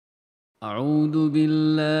أعوذ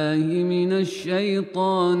بالله من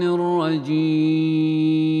الشيطان الرجيم.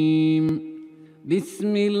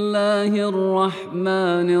 بسم الله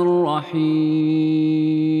الرحمن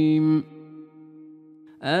الرحيم.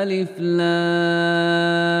 ألف لام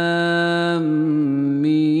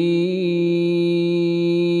ميم.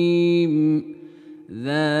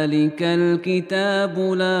 ذلك الكتاب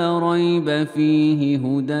لا ريب فيه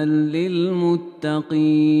هدى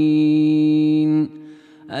للمتقين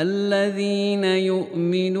الذين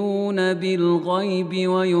يؤمنون بالغيب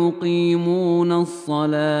ويقيمون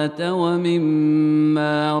الصلاة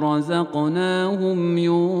ومما رزقناهم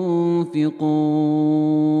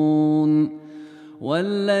ينفقون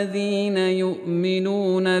والذين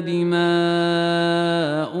يؤمنون بما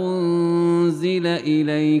أنزل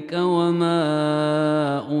إليك وما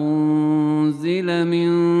أنزل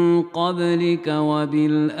من قبلك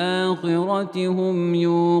وبالآخرة هم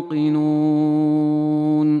يوقنون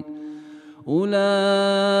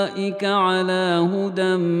أولئك على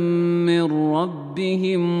هدى من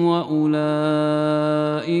ربهم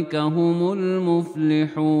وأولئك هم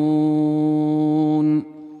المفلحون.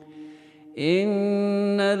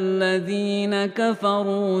 إن الذين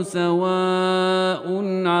كفروا سواء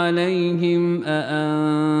عليهم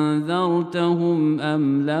أأنذرتهم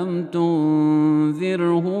أم لم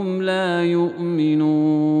تنذرهم لا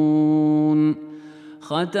يؤمنون.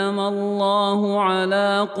 ختم الله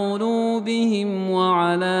على قلوبهم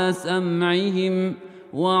وعلى سمعهم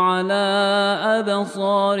وعلى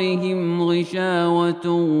أبصارهم غشاوة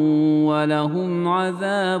ولهم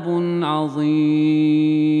عذاب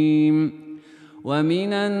عظيم.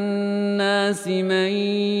 ومن الناس من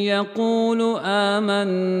يقول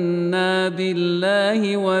آمنا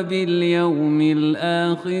بالله وباليوم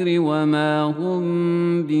الآخر وما هم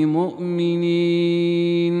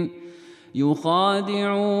بمؤمنين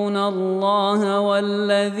يخادعون الله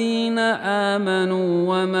والذين آمنوا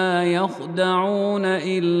وما يخدعون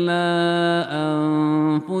إلا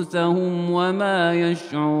أنفسهم وما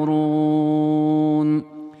يشعرون.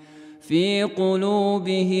 في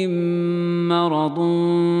قلوبهم مرض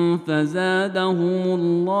فزادهم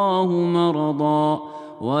الله مرضا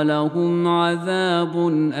ولهم عذاب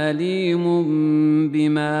أليم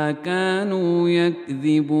بما كانوا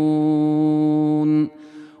يكذبون.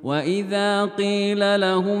 وإذا قيل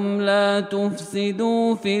لهم لا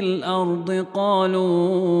تفسدوا في الأرض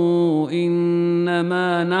قالوا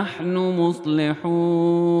إنما نحن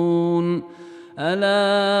مصلحون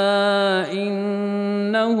ألا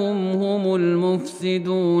إنهم هم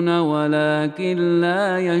المفسدون ولكن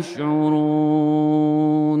لا يشعرون.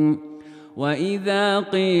 وإذا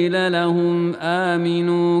قيل لهم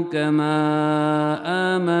آمنوا كما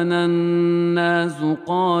آمن الناس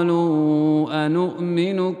قالوا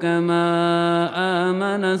أنؤمن كما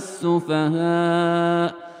آمن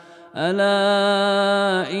السفهاء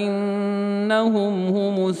ألا إنهم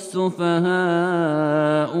هم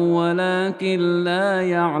السفهاء ولكن لا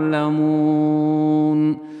يعلمون.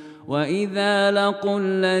 وإذا لقوا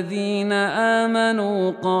الذين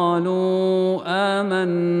آمنوا قالوا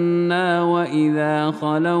آمنا وإذا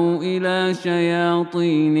خلوا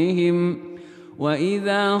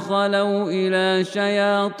إلى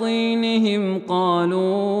شياطينهم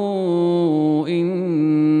قالوا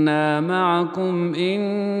إنا معكم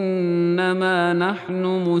إنما نحن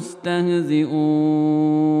مستهزئون.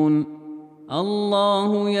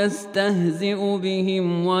 الله يستهزئ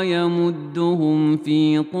بهم ويمدهم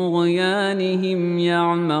في طغيانهم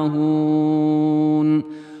يعمهون.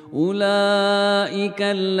 أولئك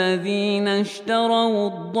الذين اشتروا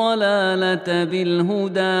الضلالة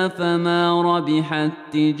بالهدى فما ربحت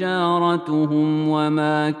تجارتهم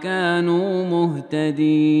وما كانوا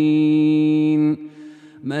مهتدين.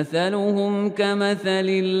 مثلهم كمثل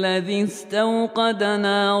الذي استوقد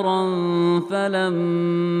نارا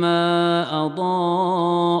فلما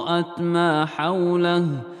أضاءت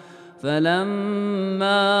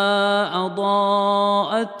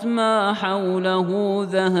ما حوله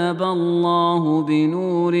ذهب الله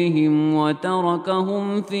بنورهم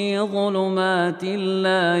وتركهم في ظلمات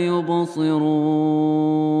لا يبصرون.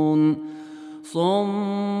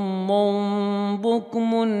 صم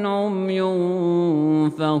بكم عمي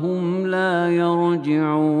فهم لا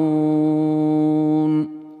يرجعون.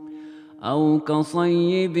 أو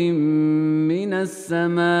كصيب من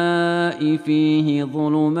السماء فيه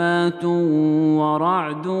ظلمات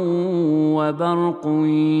ورعد وبرق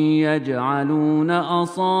يجعلون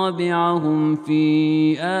أصابعهم في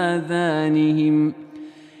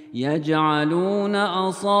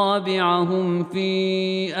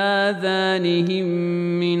آذانهم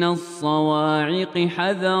من الصواعق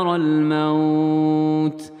حذر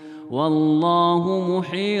الموت والله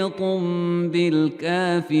محيط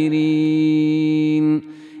بالكافرين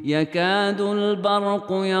يكاد البرق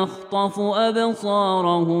يخطف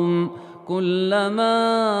أبصارهم كلما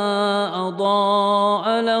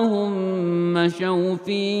أضاء لهم مشوا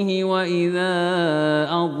فيه وإذا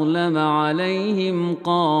أظلم عليهم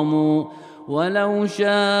قاموا ولو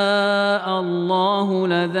شاء الله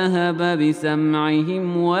لذهب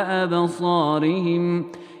بسمعهم وأبصارهم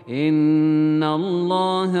إن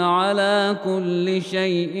الله على كل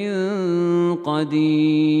شيء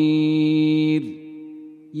قدير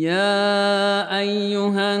يا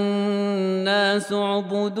أيها الناس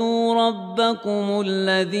اعبدوا ربكم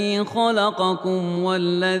الذي خلقكم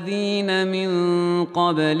والذين من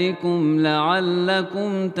قبلكم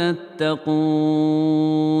لعلكم تتقون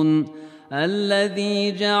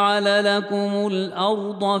الذي جعل لكم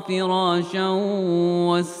الأرض فراشا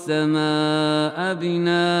والسماء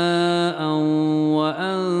بناء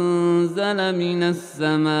وأنزل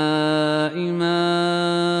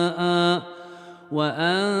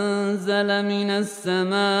من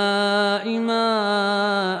السماء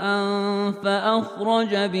ماء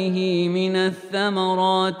فأخرج به من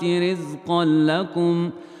الثمرات رزقا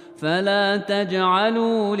لكم فلا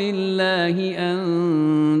تجعلوا لله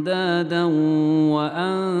أندادا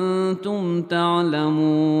وأنتم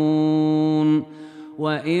تعلمون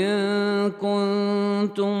وإن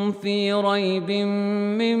كنتم في ريب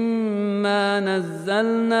مما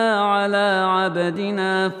نزلنا على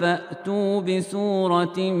عبدنا فأتوا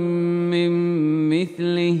بسورة من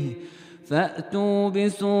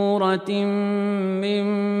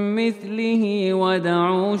مثله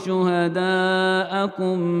ودعوا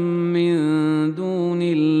شهداءكم من دون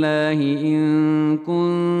الله إن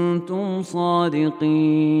كنتم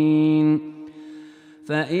صادقين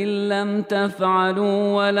فإن لم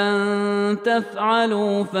تفعلوا ولن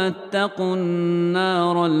تفعلوا فاتقوا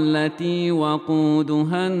النار التي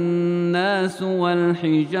وقودها الناس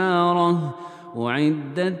والحجارة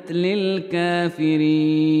أعدت للكافرين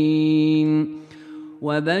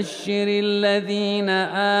وبشر الذين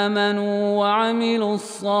آمنوا وعملوا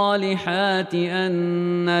الصالحات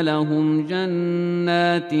أن لهم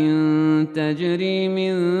جنات تجري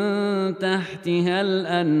من تحتها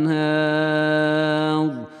الأنهار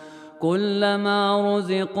كلما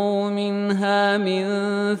رزقوا منها من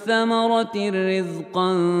ثمرة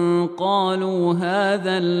رزقا قالوا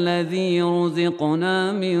هذا الذي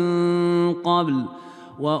رزقنا من قبل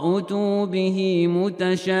وأتوا به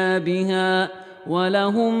متشابها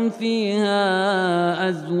ولهم فيها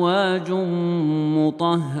أزواج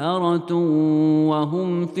مطهرة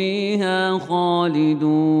وهم فيها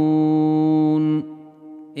خالدون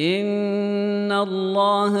إن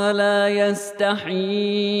الله لا يستحيي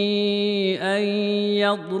أن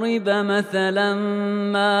يضرب مثلا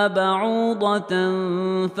ما بعوضة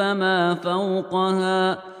فما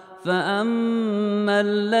فوقها فأما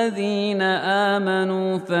الذين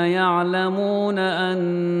آمنوا فيعلمون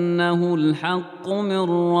أنه الحق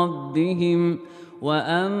من ربهم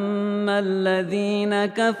وأما الذين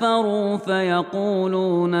كفروا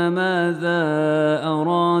فيقولون ماذا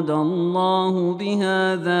أراد الله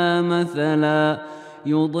بهذا مثلا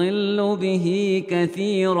يضل به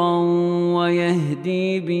كثيرا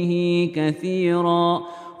ويهدي به كثيرا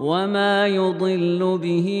وما يضل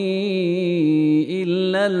به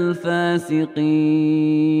إلا الفاسقين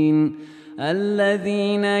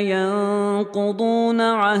الذين ينقضون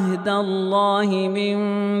عهد الله من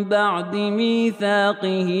بعد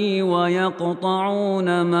ميثاقه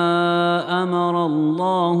ويقطعون ما أمر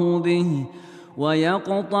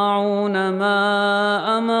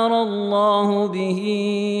الله به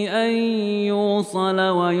أن يوصل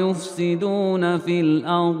ويفسدون في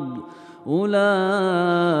الأرض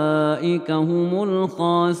أولئك هم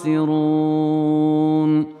الخاسرون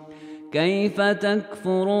كيف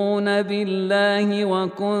تكفرون بالله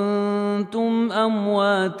وكنتم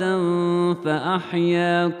أمواتا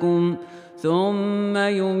فأحياكم ثم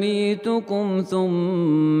يميتكم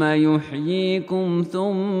ثم يحييكم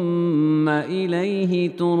ثم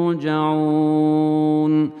إليه ترجعون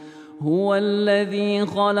هو الذي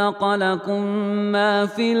خلق لكم ما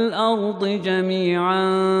في الأرض جميعا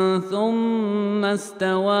ثم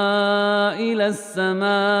استوى إلى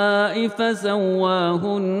السماء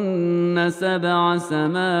فسواهن 7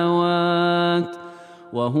 سماوات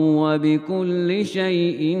وهو بكل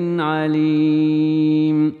شيء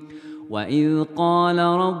عليم وإذ قال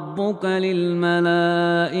ربك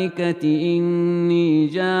للملائكة إني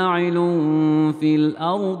جاعل في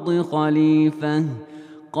الأرض خليفة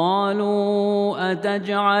قالوا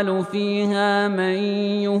أتجعل فيها من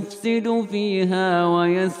يفسد فيها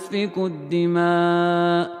ويسفك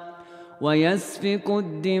الدماء ويسفك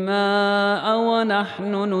الدماء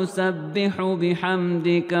ونحن نسبح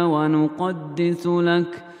بحمدك ونقدس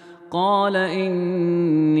لك قال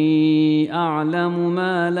إني أعلم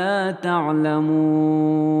ما لا تعلمون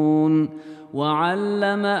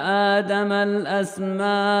وعلم آدم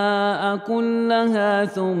الأسماء كلها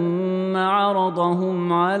ثم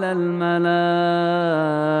عرضهم على الملائكة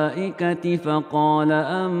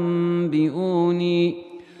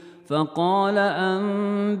فقال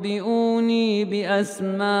أنبئوني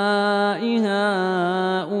بأسماء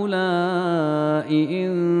هؤلاء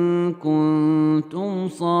إن كنتم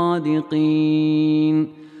صادقين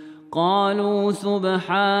قالوا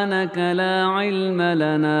سبحانك لا علم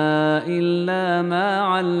لنا إلا ما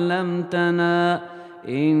علمتنا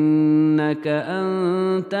إنك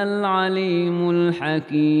أنت العليم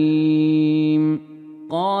الحكيم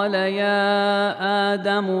قال يا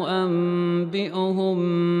آدم أنبئهم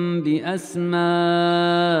بأسمائهم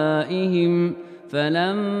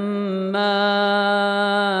فلما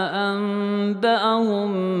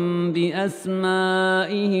أنبأهم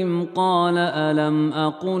بأسمائهم قال ألم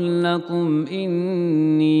أقل لكم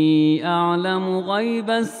إني أعلم غيب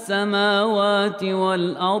السماوات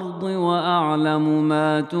والأرض وأعلم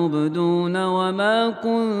ما تبدون وما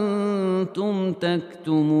كنتم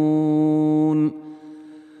تكتمون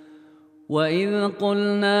وإذ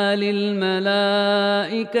قلنا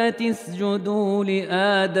للملائكة اسجدوا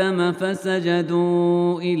لآدم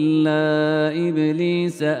فسجدوا إلا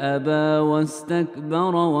إبليس أبى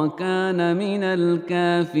واستكبر وكان من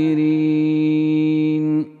الكافرين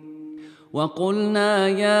وقلنا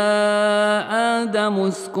يا آدم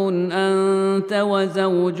اسكن أنت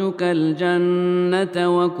وزوجك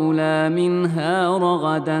الجنة وكلا منها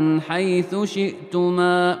رغدا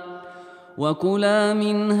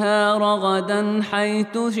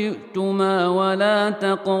حيث شئتما ولا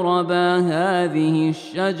تقربا هذه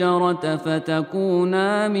الشجرة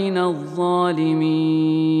فتكونا من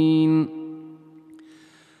الظالمين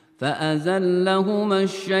فأزلهما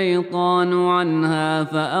الشيطان عنها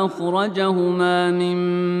فأخرجهما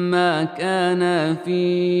مما كانا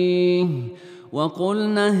فيه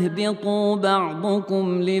وقلنا اهبطوا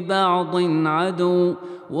بعضكم لبعض عدو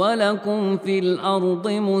ولكم في الأرض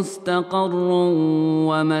مستقر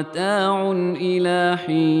ومتاع إلى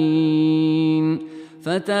حين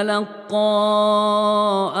فتلقى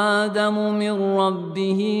آدم من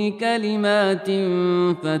ربه كلمات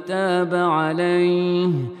فتاب عليه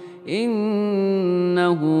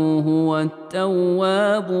إنه هو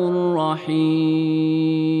التواب الرحيم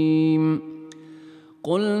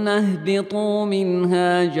قلنا اهبطوا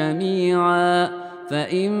منها جميعا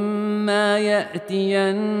فإما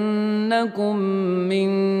يأتينكم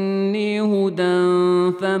مني هدى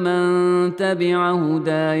فمن تبع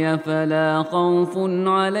هداي فلا خوف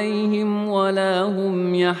عليهم ولا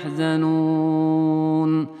هم يحزنون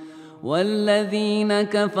والذين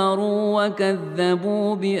كفروا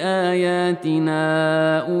وكذبوا بآياتنا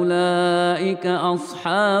أولئك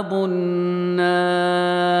أصحاب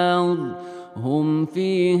النار هم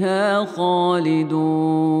فيها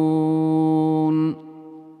خالدون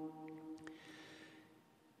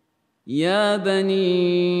يا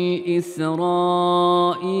بني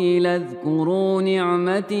إسرائيل اذكروا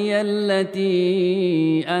نعمتي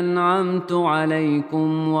التي أنعمت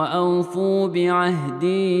عليكم وأوفوا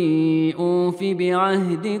بعهدي أوف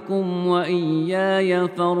بعهدكم وإياي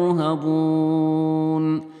فارهبون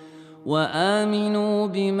وآمنوا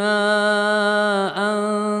بما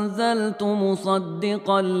أنزلت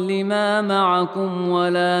مصدقا لما معكم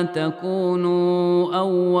ولا تكونوا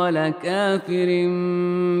أول كافر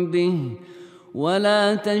به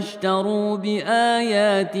ولا تشتروا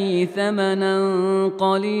بآياتي ثمنا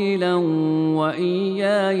قليلا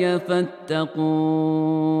وإياي فاتقون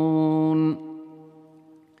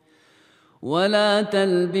ولا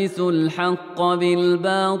تلبسوا الحق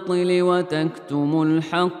بالباطل وتكتموا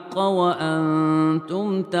الحق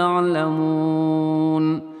وأنتم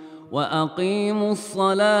تعلمون وأقيموا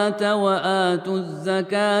الصلاة وآتوا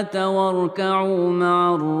الزكاة واركعوا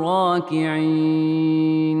مع الراكعين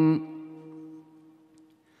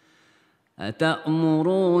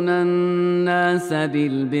أتأمرون الناس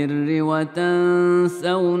بالبر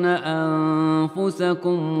وتنسون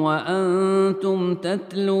أنفسكم وأنتم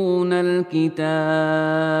تتلون الكتاب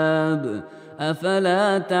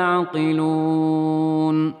أفلا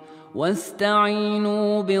تعقلون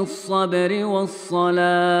واستعينوا بالصبر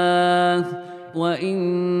والصلاة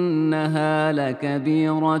وإنها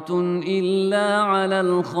لكبيرة إلا على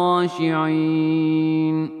الخاشعين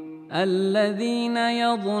الذين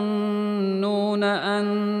يظنون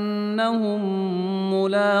أنهم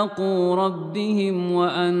ملاقو ربهم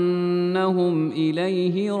وأنهم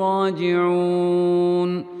إليه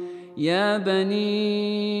راجعون. يا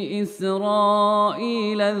بني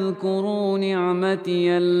إسرائيل اذكروا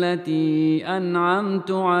نعمتي التي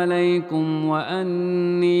أنعمت عليكم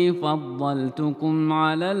وأني فضلتكم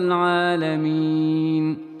على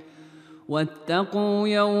العالمين. واتقوا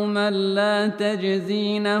يوما لا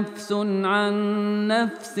تجزي نفس عن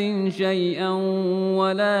نفس شيئا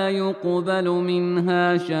ولا يقبل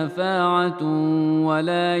منها شفاعة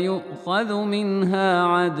ولا يؤخذ منها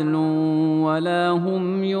عدل ولا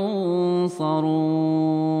هم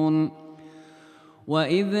ينصرون.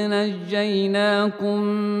 وإذ نجيناكم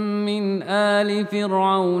من آل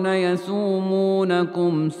فرعون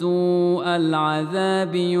يسومونكم سوء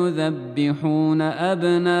العذاب يذبحون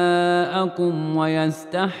أبناءكم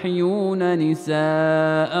ويستحيون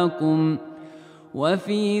نساءكم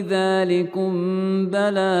وفي ذلكم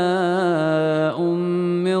بلاء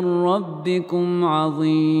من ربكم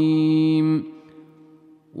عظيم.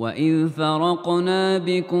 وإذ فرقنا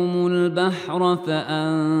بكم البحر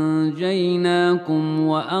فأنجيناكم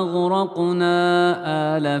وأغرقنا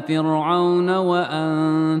آل فرعون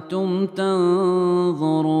وأنتم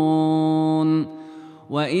تنظرون.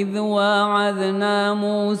 وإذ واعذنا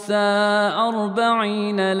موسى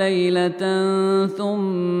 40 ليلة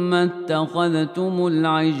ثم اتخذتم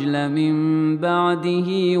العجل من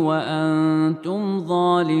بعده وأنتم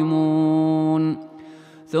ظالمون.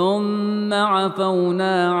 ثم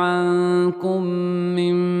عفونا عنكم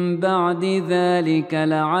من بعد ذلك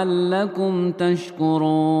لعلكم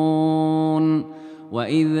تشكرون.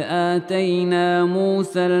 وإذ آتينا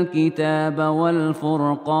موسى الكتاب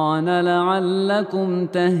والفرقان لعلكم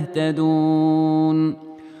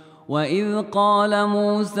تهتدون. وإذ قال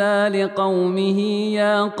موسى لقومه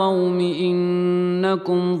يا قوم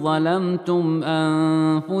إنكم ظلمتم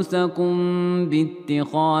أنفسكم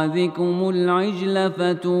باتخاذكم العجل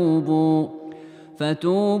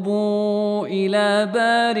فتوبوا إلى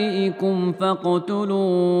بارئكم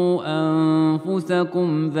فاقتلوا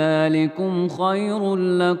أنفسكم ذلكم خير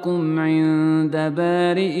لكم عند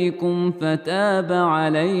بارئكم فتاب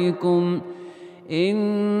عليكم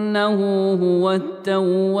إنه هو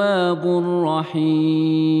التواب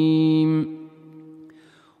الرحيم.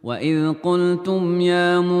 وإذ قلتم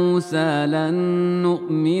يا موسى لن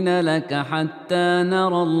نؤمن لك حتى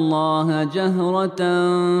نرى الله جهرة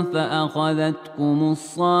فأخذتكم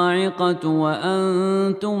الصاعقة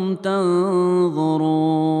وأنتم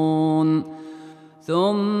تنظرون.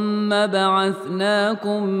 ثم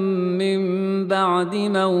بعثناكم من بعد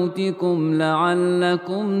موتكم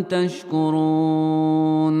لعلكم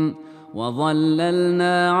تشكرون.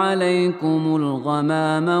 وظللنا عليكم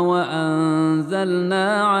الغمام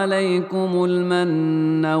وأنزلنا عليكم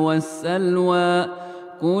المن والسلوى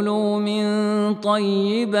كلوا من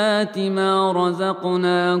طيبات ما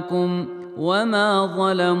رزقناكم وما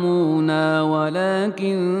ظلمونا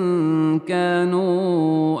ولكن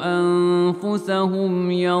كانوا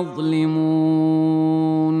أنفسهم يظلمون.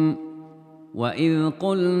 وإذ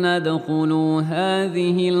قلنا ادخلوا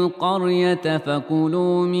هذه القرية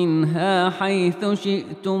فكلوا منها حيث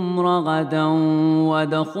شئتم رغدا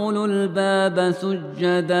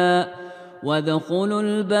وادخلوا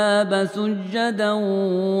الباب سجدا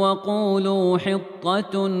وقولوا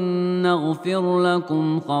حطة نغفر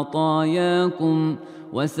لكم خطاياكم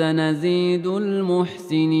وسنزيد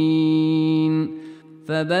المحسنين.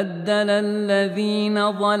 فبدل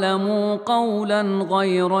الذين ظلموا قولا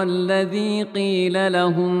غير الذي قيل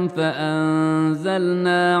لهم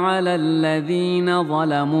فأنزلنا على الذين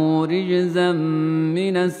ظلموا رجزا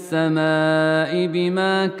من السماء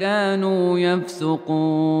بما كانوا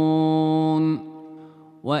يفسقون.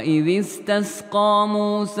 وإذ استسقى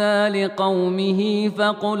موسى لقومه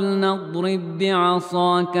فقلنا اضرب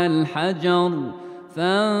بعصاك الحجر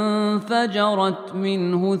فانفجرت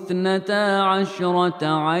منه 12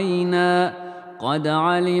 عينا قد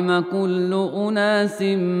علم كل أناس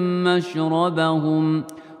مشربهم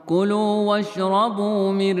كلوا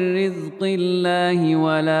واشربوا من رزق الله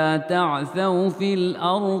ولا تعثوا في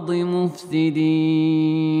الأرض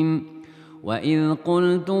مفسدين. وإذ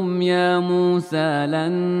قلتم يا موسى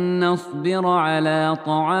لن نصبر على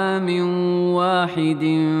طعام واحد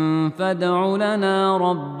فادع لنا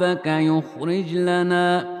ربك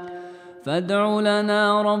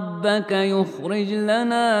يخرج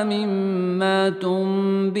لنا مما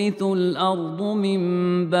تنبت الأرض من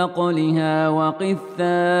بقلها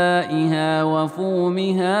وقثائها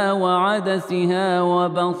وفومها وعدسها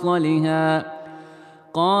وبصلها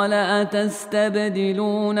قال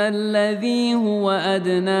أتستبدلون الذي هو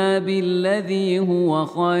أدنى بالذي هو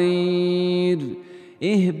خير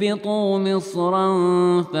اهبطوا مصرا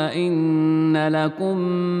فإن لكم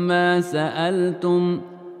ما سألتم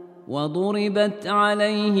وضربت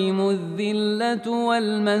عليهم الذلة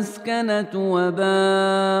والمسكنة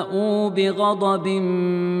وباءوا بغضب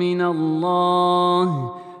من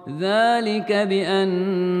الله ذلك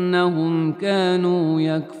بأنهم كانوا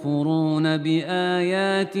يكفرون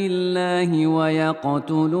بآيات الله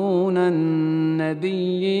ويقتلون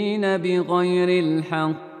النبيين بغير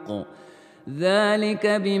الحق ذلك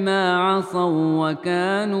بما عصوا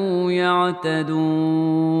وكانوا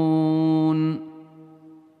يعتدون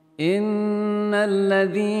إن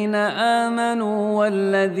الذين آمنوا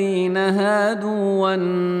والذين هادوا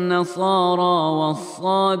والنصارى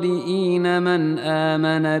والصابئين من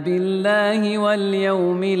آمن بالله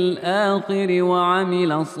واليوم الآخر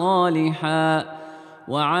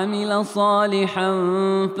وعمل صالحا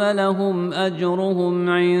فلهم أجرهم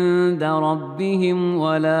عند ربهم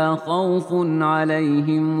ولا خوف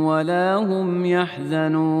عليهم ولا هم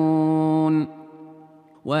يحزنون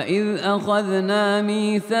وإذ أخذنا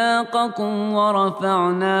ميثاقكم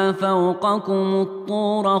ورفعنا فوقكم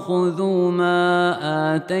الطور خذوا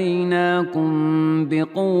ما آتيناكم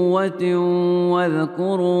بقوة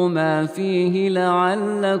واذكروا ما فيه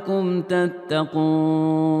لعلكم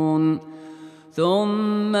تتقون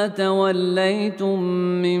ثم توليتم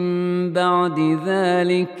من بعد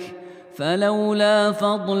ذلك فلولا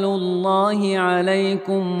فضل الله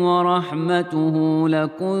عليكم ورحمته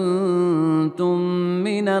لكنتم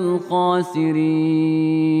من الخاسرين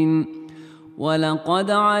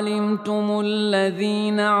ولقد علمتم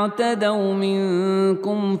الذين اعتدوا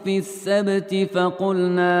منكم في السبت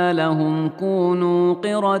فقلنا لهم كونوا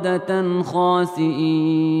قردة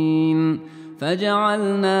خاسئين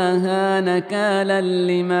فجعلناها نكالا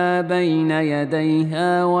لما بين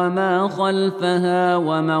يديها وما خلفها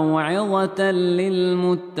وموعظة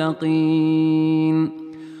للمتقين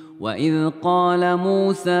وإذ قال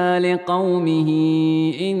موسى لقومه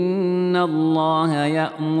إن الله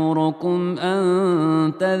يأمركم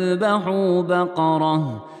أن تذبحوا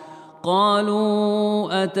بقرة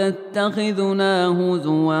قالوا أتتخذنا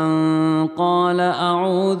هزوا قال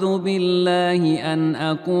أعوذ بالله أن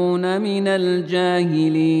أكون من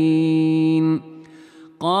الجاهلين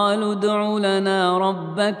قالوا ادع لنا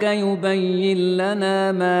ربك يبين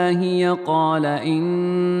لنا ما هي قال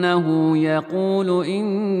إنه يقول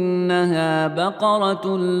إنها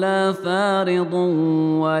بقرة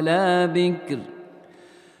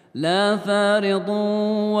لا فارض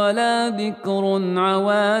ولا بكر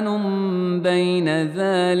عوان بين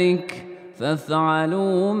ذلك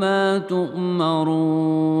فافعلوا ما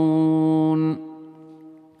تؤمرون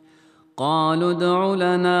قالوا ادع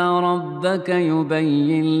لنا ربك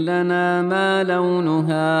يبين لنا ما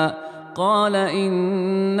لونها قال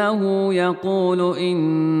إنه يقول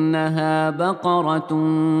إنها بقرة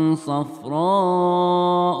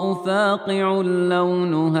صفراء فاقع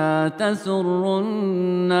لونها تسر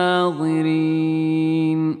الناظرين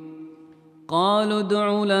قالوا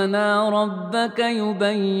ادع لنا ربك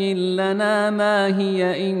يبين لنا ما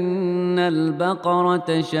هي إن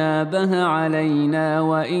البقرة شابه علينا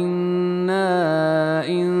وإنا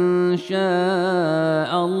إن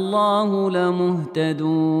شاء الله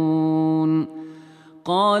لمهتدون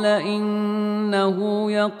قال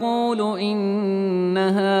إنه يقول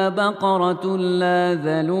إنها بقرة لا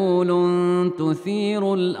ذلول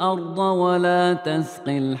تثير الأرض ولا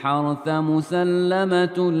تسقي الحرث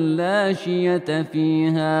مسلمة لا شية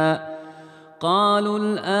فيها قالوا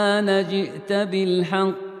الآن جئت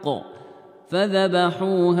بالحق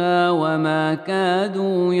فذبحوها وما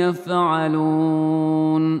كادوا يفعلون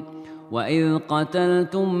وإذ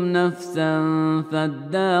قتلتم نفسا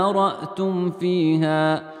فادارأتم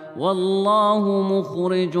فيها والله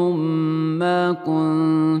مخرج ما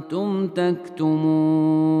كنتم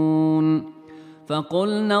تكتمون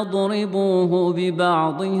فقلنا اضربوه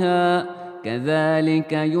ببعضها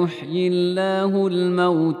كذلك يحيي الله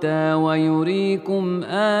الموتى ويريكم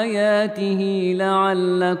آياته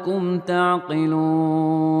لعلكم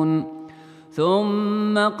تعقلون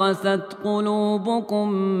ثم قست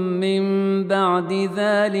قلوبكم من بعد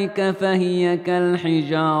ذلك فهي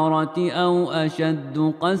كالحجارة أو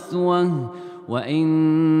أشد قسوة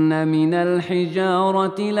وإن من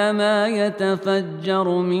الحجارة لما يتفجر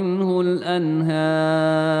منه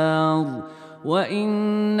الأنهار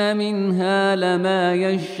وإن منها لما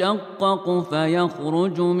يشقق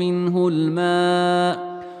فيخرج منه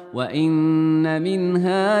الماء وإن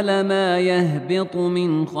منها لما يهبط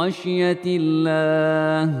من خشية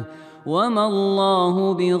الله وما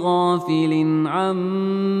الله بغافل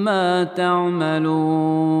عما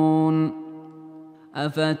تعملون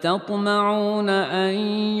أفتطمعون أن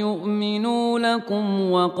يؤمنوا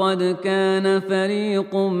لكم وقد كان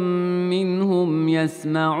فريق منهم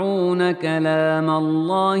يسمعون كلام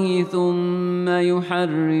الله ثم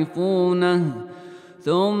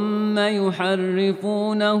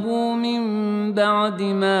يحرفونه من بعد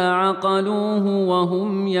ما عقلوه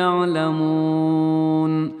وهم يعلمون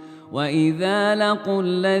وإذا لقوا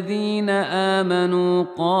الذين آمنوا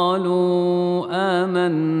قالوا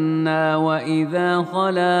آمنا وإذا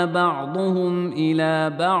خلا بعضهم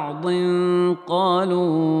إلى بعض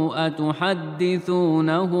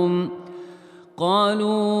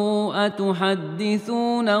قالوا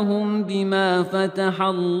أتحدثونهم بما فتح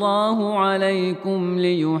الله عليكم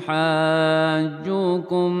ليحاجوكم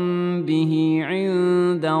به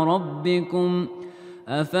عند ربكم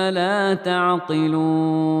أفلا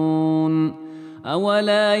تعقلون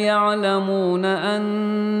أولا يعلمون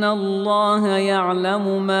أن الله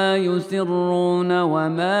يعلم ما يسرون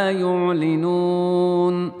وما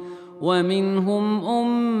يعلنون ومنهم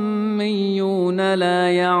أميون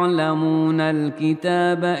لا يعلمون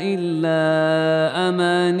الكتاب إلا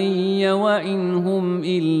أماني وإن هم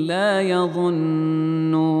إلا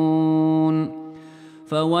يظنون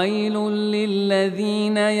فويل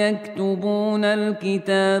للذين يكتبون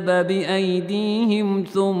الكتاب بأيديهم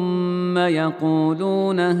ثم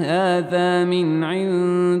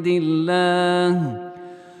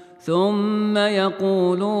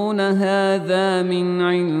يقولون هذا من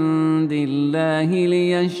عند الله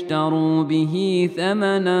ليشتروا به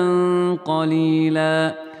ثمنا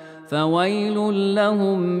قليلا فويل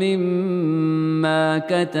لهم مما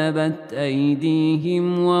كتبت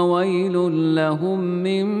أيديهم وويل لهم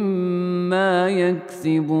مما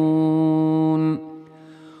يكسبون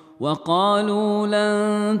وقالوا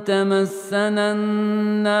لن تمسنا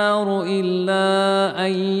النار إلا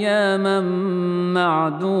أياما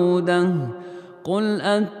معدودة قل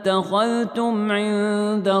أتخذتم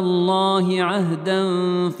عند الله عهدا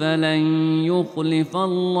فلن يخلف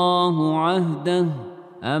الله عهده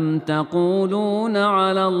أم تقولون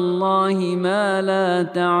على الله ما لا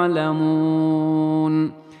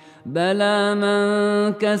تعلمون بلى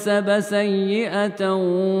من كسب سيئة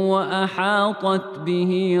وأحاطت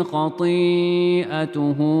به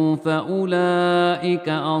خطيئته فأولئك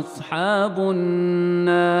أصحاب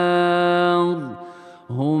النار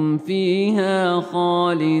هم فيها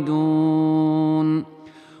خالدون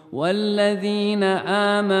والذين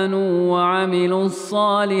آمنوا وعملوا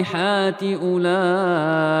الصالحات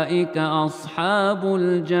أولئك أصحاب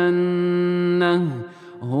الجنة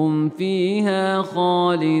هم فيها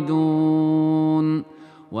خالدون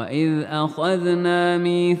وإذ أخذنا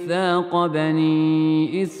ميثاق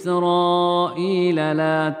بني إسرائيل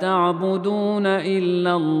لا تعبدون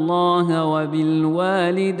إلا الله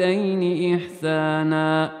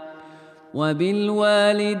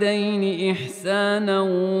وبالوالدين إحسانا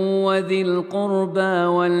وذي القربى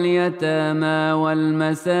واليتامى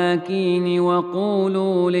والمساكين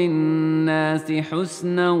وقولوا للناس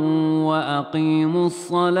حسنا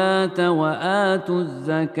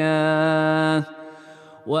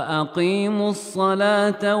وأقيموا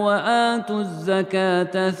الصلاة وآتوا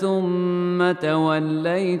الزكاة ثم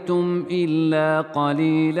توليتم إلا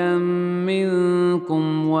قليلا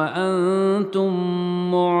منكم وأنتم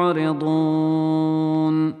معرضون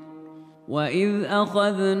وإذ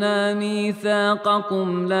أخذنا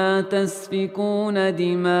ميثاقكم لا تسفكون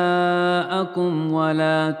دماءكم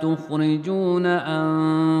ولا تخرجون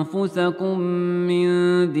أنفسكم من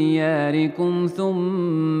دياركم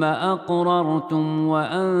ثم أقررتم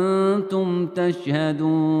وأنتم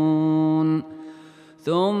تشهدون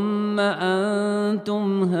ثم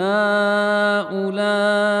أنتم هؤلاء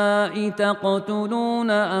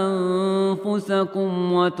تقتلون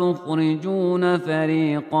أنفسكم وتخرجون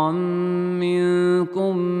فريقا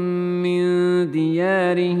منكم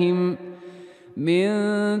من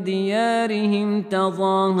ديارهم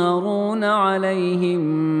تظاهرون عليهم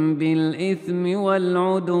بالإثم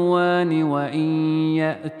والعدوان وإن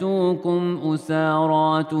يأتوكم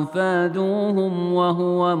أسارى تفادوهم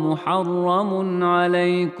وهو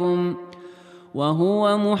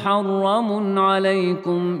محرم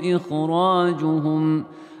عليكم إخراجهم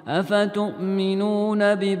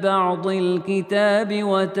أفتؤمنون ببعض الكتاب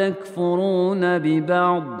وتكفرون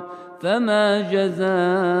ببعض فما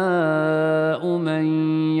جزاء من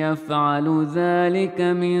يفعل ذلك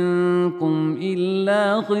منكم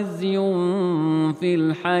إلا خزي في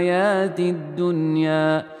الحياة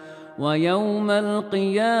الدنيا ويوم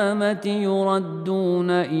القيامة يردون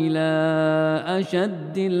إلى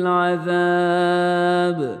أشد العذاب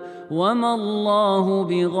وما الله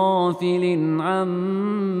بغافل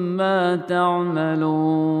عما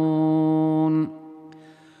تعملون.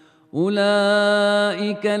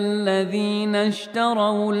 أولئك الذين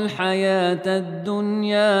اشتروا الحياة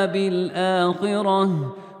الدنيا بالآخرة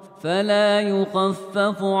فلا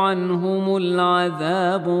يخفف عنهم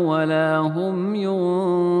العذاب ولا هم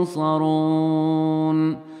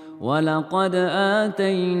ينصرون. ولقد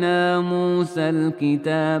آتينا موسى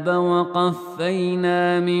الكتاب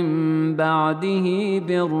وقفينا من بعده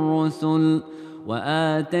بالرسل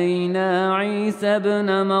وآتينا عيسى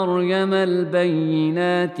ابن مريم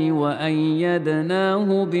البينات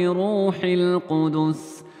وأيدناه بروح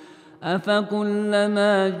القدس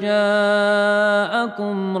أفكلما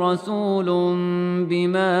جاءكم رسول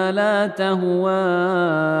بما لا تهوى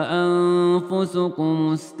أنفسكم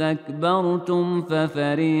استكبرتم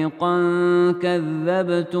ففريقا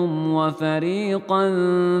كذبتم وفريقا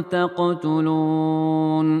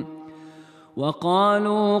تقتلون.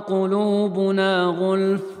 وقالوا قلوبنا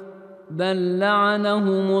غلف بل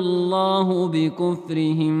لعنهم الله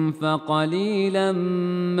بكفرهم فقليلا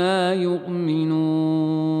ما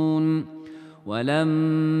يؤمنون.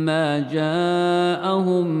 ولما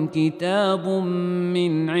جاءهم كتاب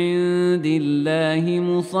من عند الله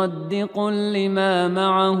مصدق لما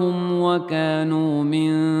معهم وكانوا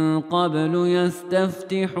من قبل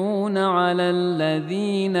يستفتحون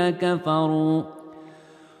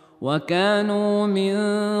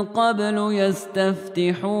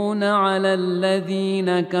على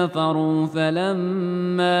الذين كفروا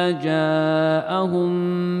فلما جاءهم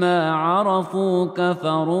ما عرفوا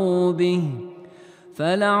كفروا به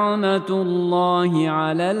فلعنة الله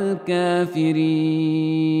على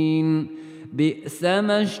الكافرين. بئس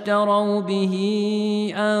ما اشتروا به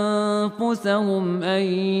أنفسهم أن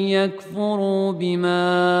يكفروا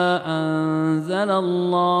بما أنزل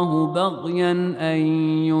الله بغيا أن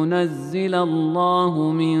ينزل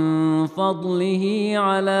الله من فضله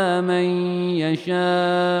على من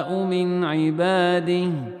يشاء من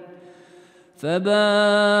عباده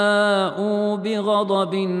فباءوا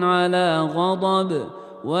بغضب على غضب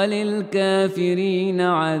وللكافرين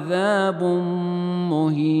عذاب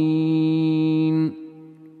مهين.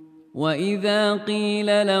 وإذا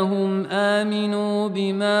قيل لهم آمنوا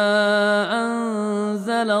بما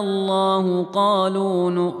أنزل الله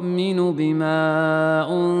قالوا نؤمن بما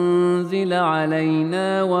أنزل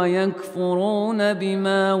علينا ويكفرون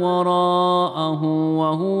بما وراءه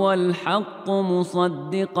وهو الحق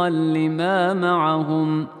مصدقا لما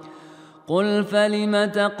معهم. قل فلم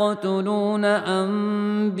تقتلون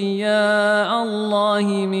أنبياء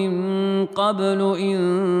الله من قبل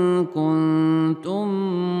إن كنتم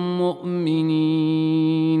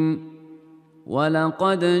مؤمنين.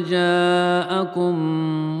 ولقد جاءكم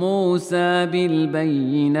موسى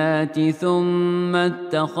بالبينات ثم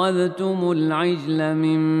اتخذتم العجل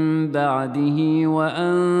من بعده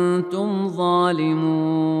وأنتم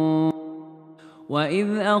ظالمون.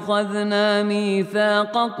 وإذ أخذنا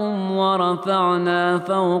ميثاقكم ورفعنا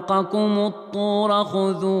فوقكم الطور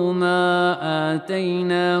خذوا ما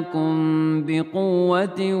آتيناكم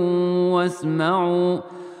بقوة واسمعوا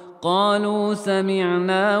قالوا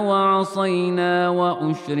سمعنا وعصينا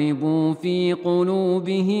وأشربوا في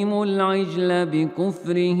قلوبهم العجل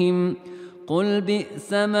بكفرهم قل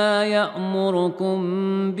بئس ما يأمركم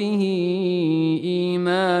به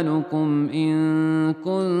إيمانكم إن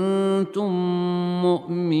كنتم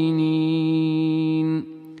مؤمنين.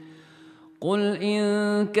 قل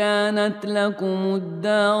إن كانت لكم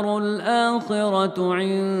الدار الآخرة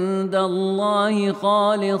عند الله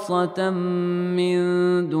خالصة من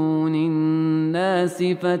دون الناس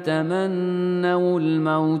فتمنوا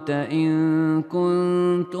الموت إن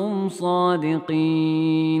كنتم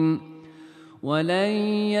صادقين ولن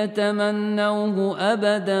يتمنوه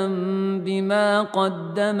أبدا بما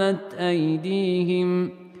قدمت أيديهم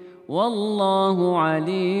والله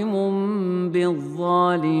عليم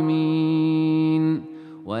بالظالمين.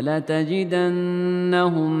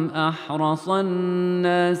 ولتجدنهم أحرص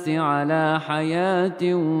الناس على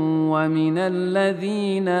حياة ومن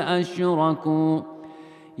الذين أشركوا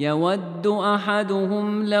يود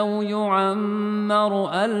أحدهم لو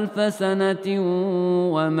يعمر 1000 سنة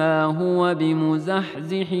وما هو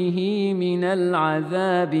بمزحزحه من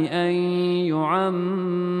العذاب أن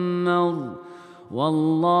يعمر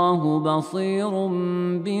والله بصير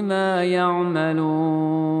بما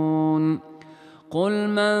يعملون. قل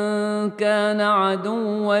من كان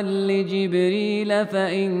عدوا لجبريل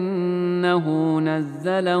فإنه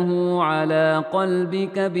نزله على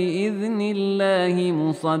قلبك بإذن الله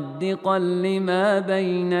مصدقا لما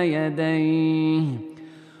بين يديه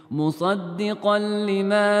مصدقا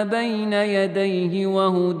لما بين يديه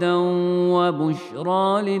وهدى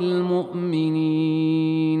وبشرى للمؤمنين.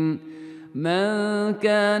 من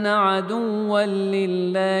كان عدوا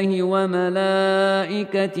لله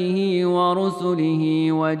وملائكته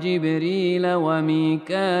ورسله وجبريل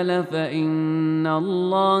وميكال فإن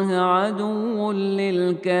الله عدو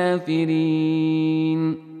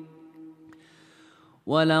للكافرين.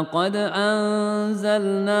 ولقد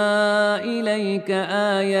أنزلنا إليك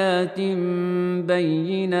آيات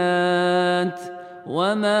بينات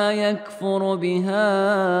وما يكفر بها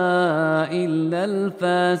إلا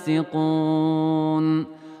الفاسقون.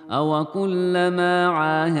 أوكلما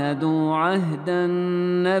عاهدوا عهدا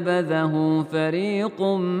نبذه فريق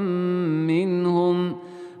منهم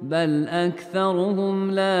بل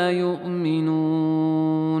أكثرهم لا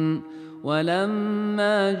يؤمنون.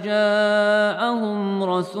 ولما جاءهم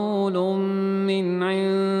رسول من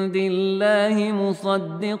عند الله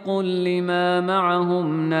مصدق لما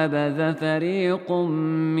معهم نبذ فريق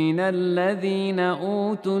من الذين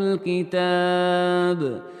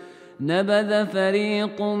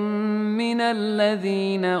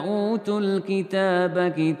أوتوا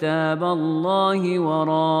الكتاب كتاب الله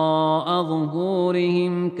وراء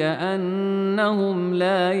ظهورهم كأنهم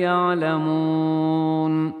لا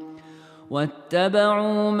يعلمون.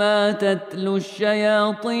 واتبعوا ما تتلو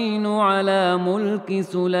الشياطين على ملك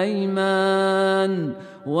سليمان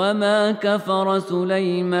وما كفر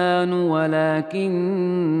سليمان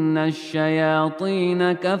ولكن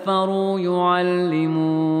الشياطين كفروا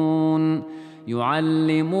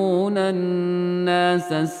يعلمون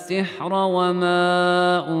الناس السحر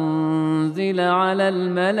وما أنزل على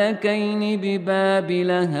الملكين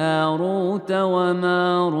ببابل هاروت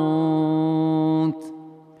وماروت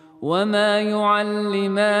وما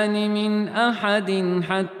يعلمان من أحد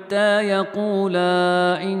حتى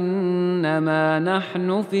يقولا إنما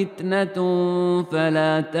نحن فتنة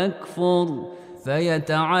فلا تكفر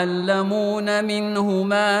فيتعلمون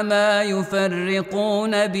منهما ما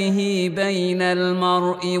يفرقون به بين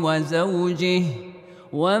المرء وزوجه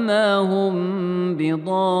وما هم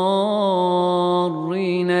بضارين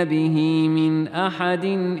به من أحد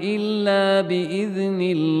إلا بإذن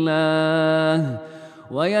الله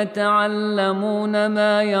ويتعلمون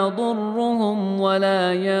ما يضرهم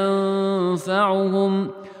ولا ينفعهم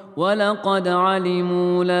ولقد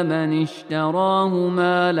علموا لمن اشتراه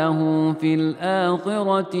ما له في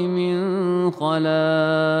الآخرة من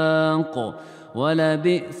خلاق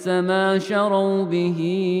ولبئس ما شروا به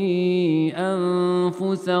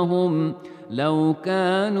أنفسهم لو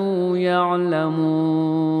كانوا يعلمون.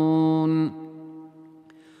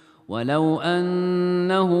 ولو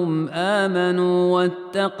أنهم آمنوا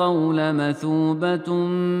واتقوا لمثوبة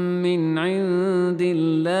من عند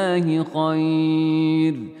الله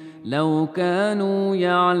خير لو كانوا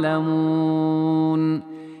يعلمون.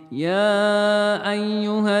 يا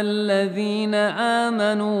أيها الذين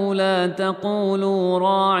آمنوا لا تقولوا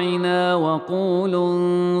راعنا وقولوا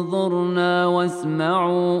انظرنا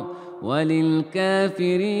واسمعوا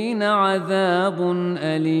وللكافرين عذاب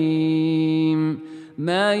أليم.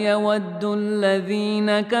 ما يود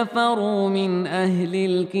الذين كفروا من أهل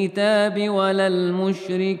الكتاب ولا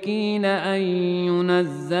المشركين أن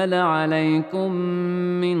ينزل عليكم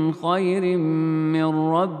من خير من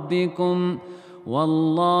ربكم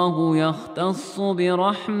والله يختص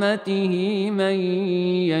برحمته من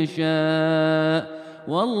يشاء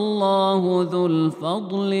والله ذو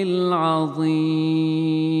الفضل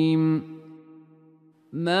العظيم.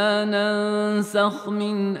 ما ننسخ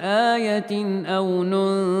من آية أو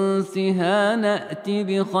ننسها نأت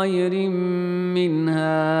بخير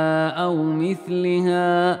منها أو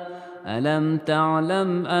مثلها ألم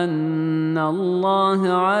تعلم أن الله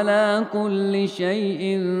على كل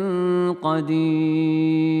شيء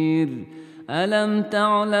قدير ألم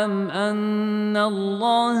تعلم أن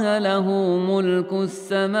الله له ملك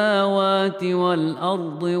السماوات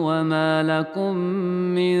والأرض وما لكم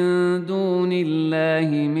من دون الله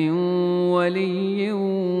من ولي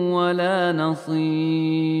ولا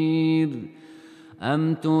نصير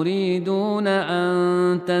أم تريدون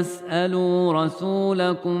أن تسألوا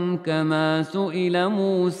رسولكم كما سئل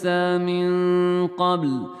موسى من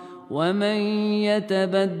قبل ومن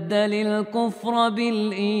يتبدل الكفر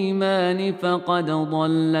بالإيمان فقد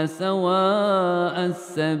ضل سواء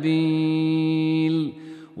السبيل.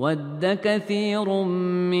 ود كثير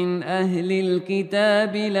من أهل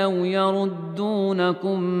الكتاب لو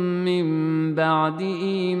يردونكم من بعد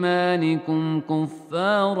إيمانكم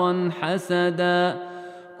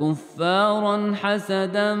كفارا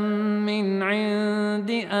حسدا من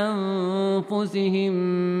عند أنفسهم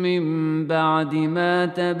من بعد ما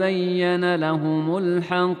تبين لهم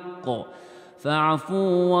الحق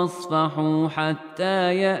فاعفوا واصفحوا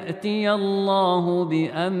حتى يأتي الله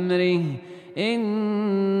بأمره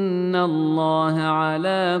إن الله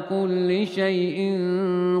على كل شيء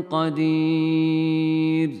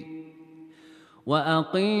قدير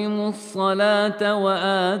وأقيموا الصلاة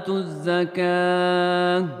وآتوا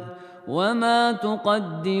الزكاة وما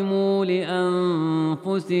تقدموا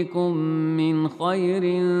لأنفسكم من خير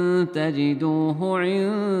تجدوه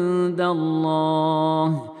عند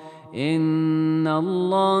الله إن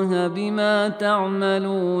الله بما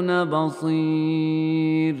تعملون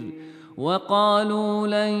بصير وقالوا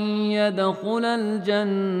لن يدخل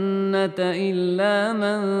الجنة إلا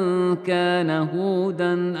من كان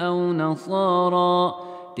هودا أو نصارى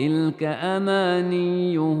تلك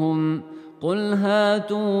أمانيهم قل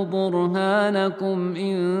هاتوا برهانكم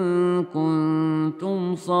إن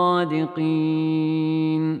كنتم صادقين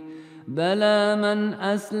بلى من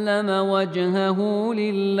أسلم وجهه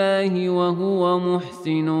لله وهو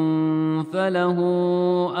محسن فله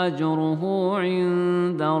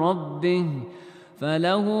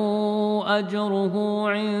أجره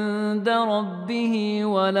عند ربه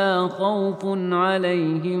ولا خوف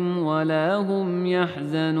عليهم ولا هم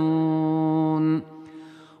يحزنون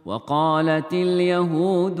وقالت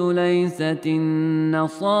اليهود ليست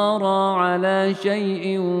النصارى على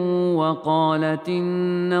شيء وقالت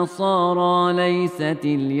النصارى ليست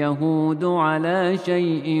اليهود على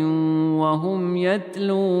شيء وهم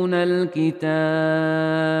يتلون الكتاب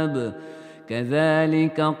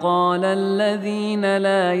كذلك قال الذين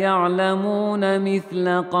لا يعلمون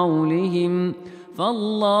مثل قولهم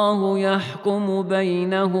فالله يحكم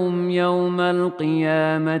بينهم يوم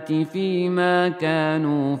القيامة فيما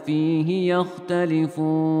كانوا فيه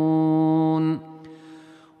يختلفون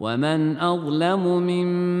ومن أظلم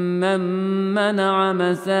ممن منع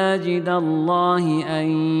مساجد الله أن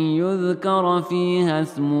يذكر فيها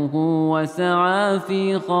اسمه وسعى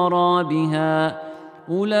في خرابها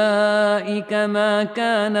أولئك ما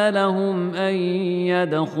كان لهم أن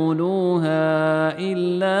يدخلوها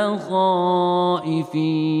إلا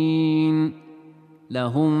خائفين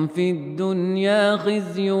لهم في الدنيا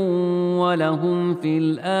خزي ولهم في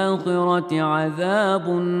الآخرة عذاب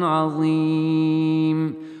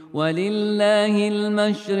عظيم ولله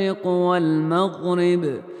المشرق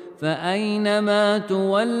والمغرب فأينما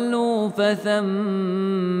تولوا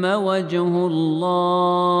فثم وجه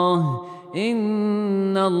الله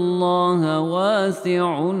إن الله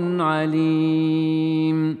واسع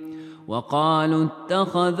عليم وقالوا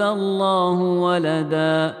اتخذ الله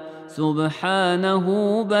ولدا سبحانه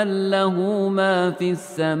بل له ما في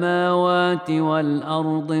السماوات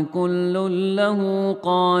والأرض كل له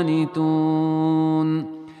قانتون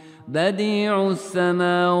بديع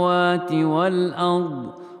السماوات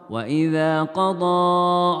والأرض وإذا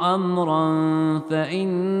قضى أمرا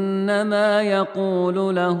فإنما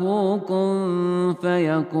يقول له كن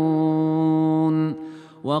فيكون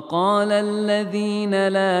وقال الذين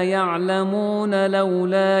لا يعلمون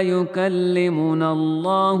لولا يكلمنا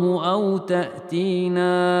الله أو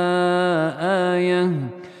تأتينا آية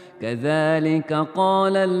كذلك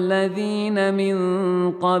قال الذين من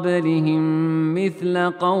قبلهم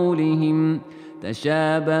مثل قولهم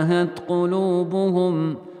تشابهت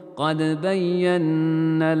قلوبهم قد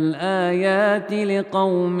بينا الآيات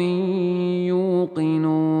لقوم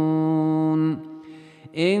يوقنون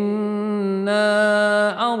إنا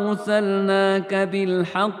أرسلناك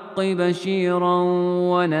بالحق بشيرا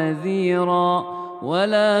ونذيرا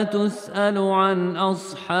ولا تسأل عن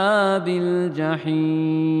أصحاب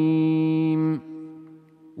الجحيم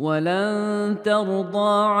ولن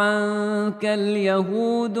ترضى عنك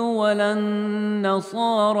اليهود ولا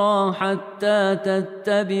النصارى حتى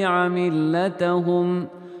تتبع ملتهم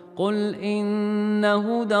قل إن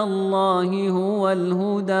هدى الله هو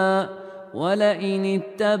الهدى ولئن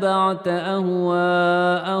اتبعت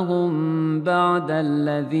أهواءهم بعد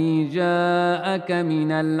الذي جاءك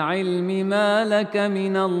من العلم ما لك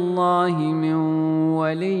من الله من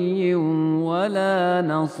ولي ولا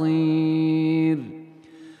نصير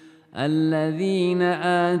الذين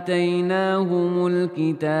آتيناهم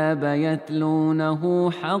الكتاب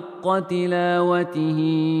يتلونه حق تلاوته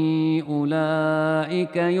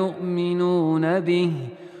أولئك يؤمنون به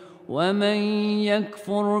ومن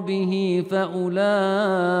يكفر به فأولئك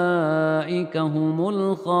هم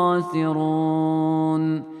الخاسرون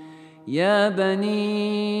يا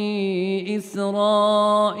بني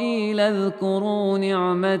إسرائيل اذكروا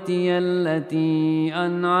نعمتي التي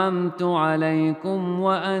أنعمت عليكم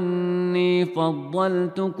وأني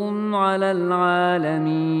فضلتكم على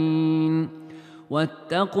العالمين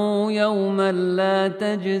واتقوا يوما لا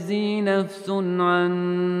تجزي نفس عن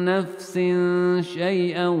نفس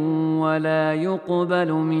شيئا ولا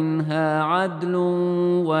يقبل منها عدل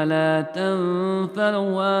ولا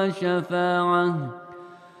تنفعها شفاعة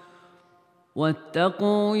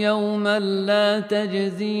واتقوا يوما لا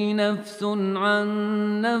تجزي نفس عن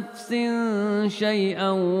نفس شيئا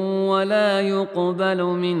ولا يقبل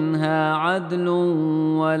منها عدل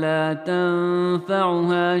ولا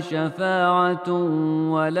تنفعها شفاعة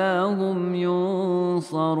ولا هم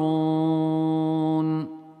ينصرون.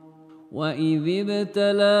 وإذ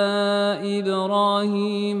ابتلى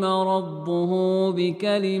إبراهيم ربه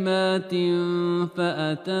بكلمات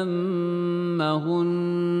فأتمهن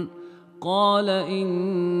قال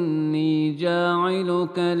إني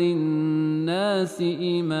جاعلك للناس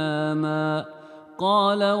إماما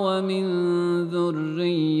قال ومن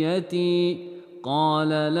ذريتي قال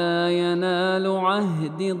لا ينال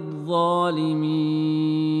عهد الظالمين.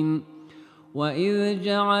 وإذ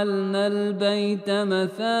جعلنا البيت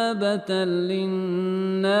مثابة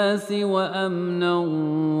للناس وأمنا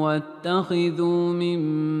واتخذوا من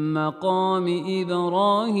مقام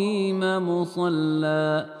إبراهيم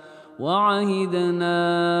مصلى وعهدنا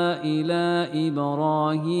إلى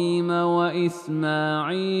إبراهيم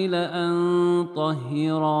وإسماعيل أن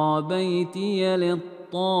طهرا بيتي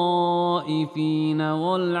للطائفين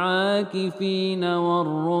والعاكفين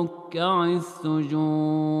والركع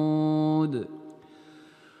السجود.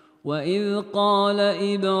 وإذ قال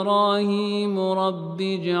إبراهيم رب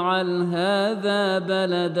اجعل هذا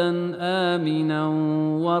بلدا آمنا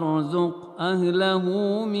وارزق أهله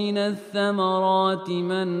من الثمرات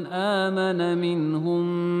من آمن منهم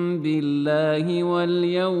بالله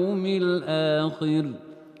واليوم الآخر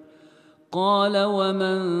قال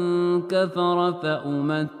ومن كفر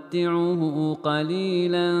فأمتعه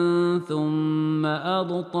قليلا ثم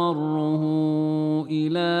أضطره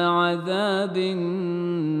إلى عذاب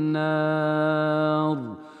النار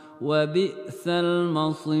وبئس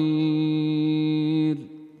المصير.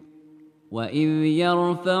 وإذ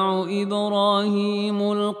يرفع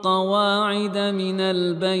إبراهيم القواعد من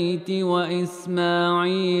البيت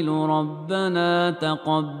وإسماعيل ربنا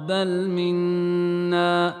تقبل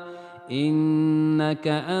منا إنك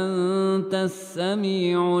أنت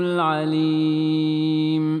السميع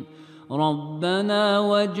العليم ربنا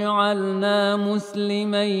واجعلنا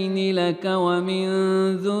مسلمين لك ومن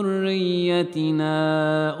ذريتنا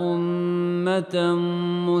أمة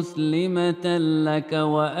مسلمة لك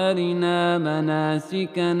وأرنا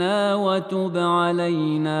مناسكنا وتب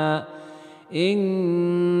علينا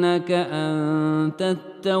إنك أنت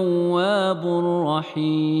التواب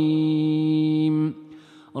الرحيم.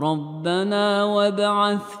 ربنا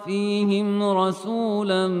وابعث فيهم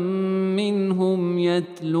رسولا منهم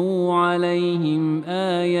يتلو عليهم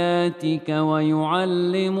آياتك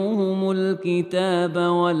ويعلمهم الكتاب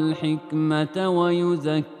والحكمة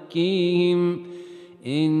ويزكيهم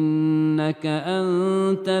إنك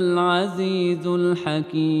أنت العزيز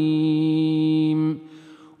الحكيم.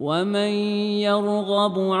 ومن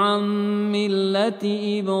يرغب عن ملة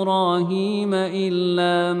إبراهيم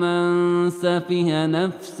إلا من سفه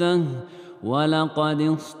نفسه ولقد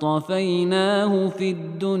اصطفيناه في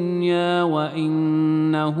الدنيا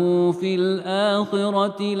وإنه في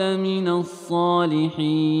الآخرة لمن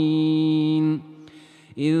الصالحين.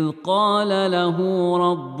 إذ قال له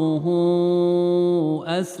ربه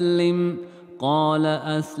أسلم قال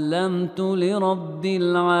أسلمت لرب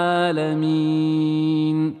العالمين.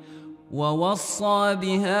 ووصى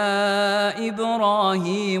بها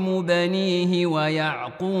إبراهيم بنيه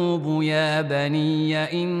ويعقوب يا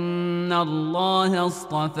بني إن الله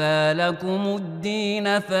اصطفى لكم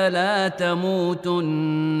الدين فلا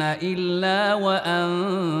تموتن إلا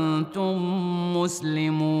وأنتم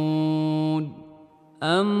مسلمون.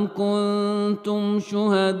 أم كنتم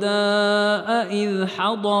شهداء إذ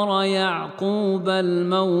حضر يعقوب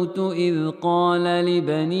الموت إذ قال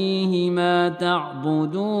لبنيه ما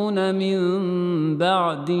تعبدون من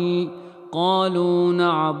بعدي قالوا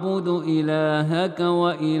نعبد إلهك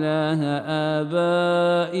وإله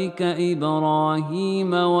آبائك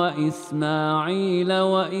إبراهيم وإسماعيل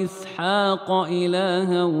وإسحاق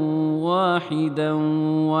إلها واحدا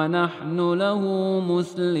ونحن له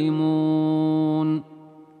مسلمون.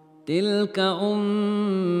 تلك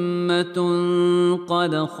أمة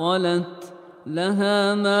قد خلت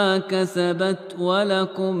لها ما كسبت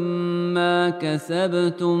ولكم ما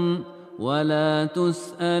كسبتم ولا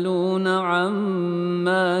تسألون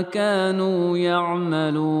عما كانوا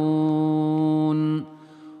يعملون.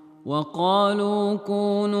 وقالوا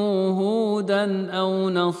كونوا هودا أو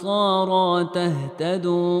نصارى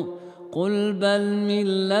تهتدوا قل بل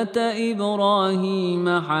ملة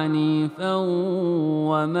إبراهيم حنيفا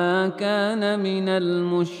وما كان من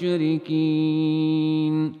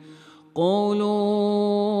المشركين.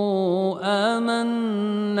 قولوا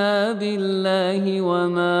آمنا بالله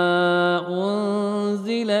وما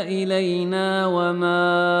أنزل إلينا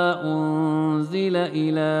وما أنزل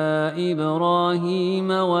إلى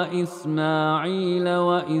إبراهيم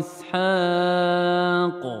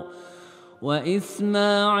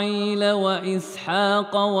وإسماعيل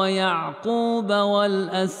وإسحاق ويعقوب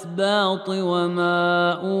والأسباط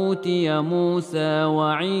وما أوتي موسى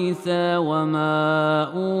وعيسى وما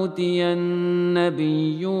أوتي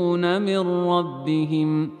النبيون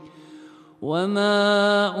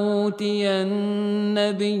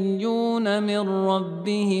من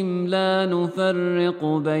ربهم لا نفرق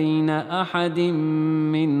بين أحد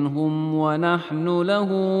منهم ونحن له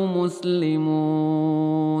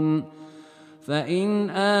مسلمون. فإن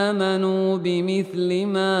آمنوا بمثل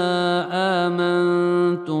ما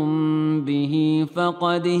آمنتم به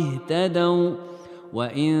فقد اهتدوا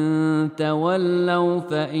وإن تولوا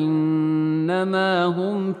فإنما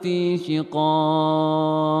هم في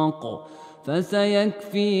شقاق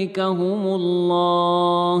فسيكفيكهم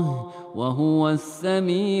الله وهو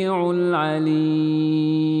السميع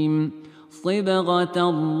العليم. صبغة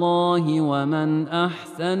الله ومن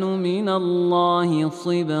أحسن من الله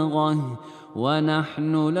صبغة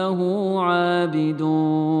ونحن له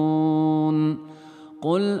عابدون.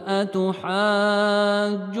 قل أتحاجوننا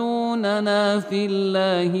في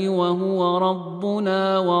الله وهو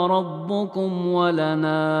ربنا وربكم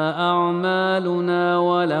ولنا أعمالنا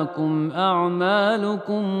ولكم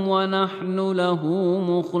أعمالكم ونحن له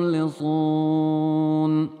مخلصون.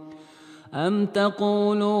 أم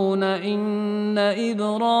تقولون إن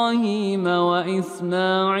إبراهيم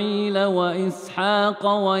وإسماعيل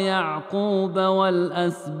وإسحاق ويعقوب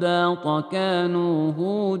والأسباط كانوا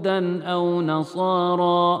هودا أو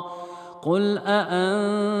نصارى قل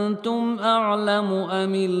أأنتم أعلم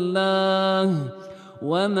أم الله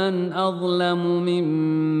ومن أظلم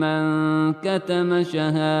ممن كتم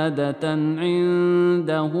شهادة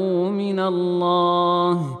عنده من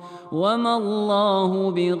الله وما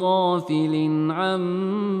الله بغافل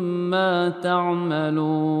عما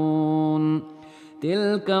تعملون.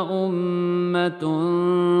 تلك أمة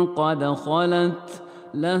قد خلت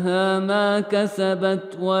لها ما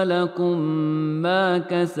كسبت ولكم ما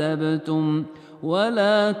كسبتم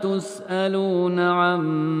ولا تسألون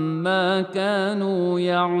عما كانوا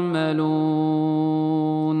يعملون.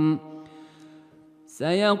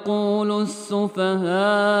 سيقول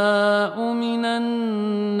السفهاء من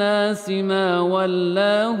الناس ما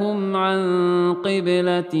ولاهم عن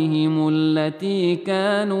قبلتهم التي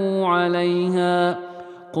كانوا عليها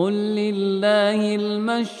قل لله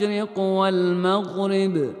المشرق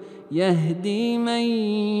والمغرب يهدي من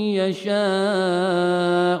يشاء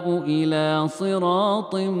إلى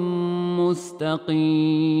صراط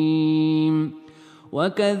مستقيم.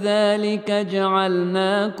 وكذلك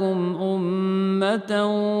جعلناكم أمة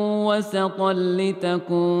وسطا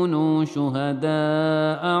لتكونوا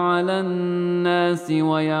شهداء على الناس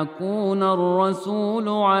ويكون الرسول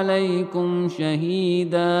عليكم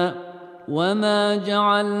شهيدا. وما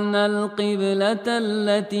جعلنا القبلة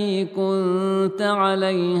التي كنت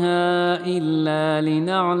عليها إلا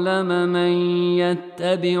لنعلم من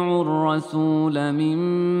يتبع الرسول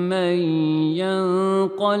ممن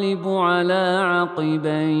ينقلب على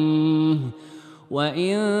عقبيه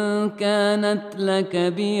وإن كانت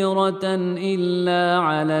لكبيرة إلا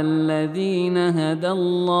على الذين هدى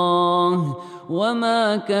الله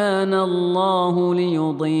وما كان الله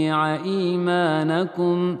ليضيع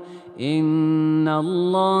إيمانكم إن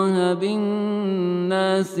الله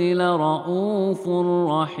بالناس لرؤوف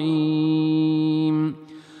رحيم.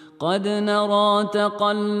 قد نرى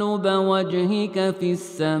تقلب وجهك في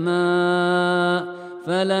السماء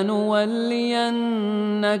فلنولينك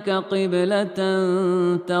قبلة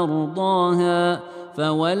ترضاها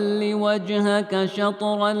فول وجهك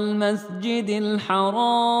شطر المسجد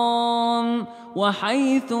الحرام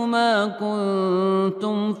وحيث ما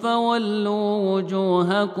كنتم فولوا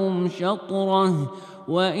وجوهكم شطره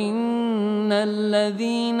وإن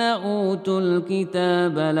الذين أوتوا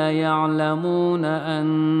الكتاب ليعلمون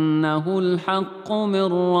أنه الحق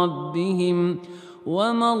من ربهم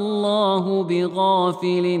وما الله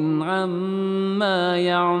بغافل عما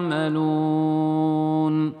يعملون.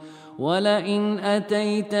 ولئن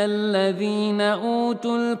أتيت الذين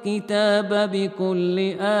أوتوا الكتاب بكل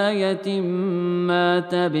آية ما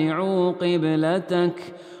تبعوا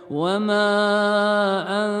قبلتك وما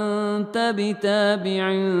أنت بتابع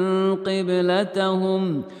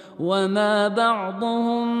قبلتهم وما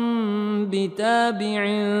بعضهم بتابع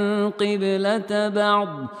قبلة بعض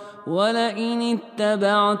ولئن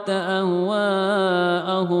اتبعت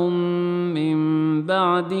أهواءهم من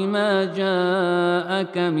بعد ما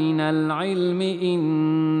جاءك من العلم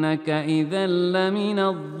إنك إذا لمن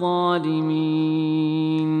الظالمين.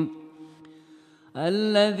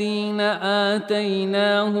 الذين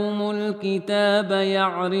آتيناهم الكتاب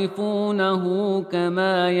يعرفونه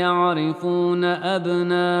كما يعرفون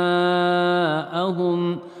أبناءهم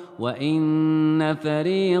وإن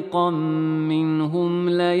فريقا منهم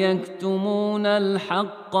ليكتمون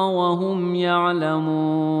الحق وهم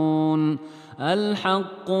يعلمون.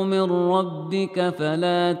 الحق من ربك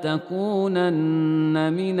فلا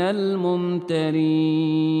تكونن من الممترين.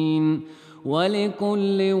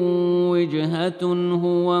 ولكل وجهة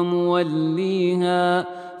هو موليها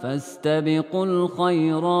فاستبقوا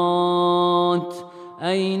الخيرات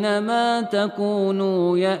أينما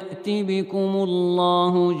تكونوا يأت بكم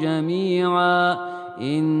الله جميعا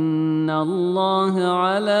إن الله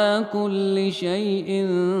على كل شيء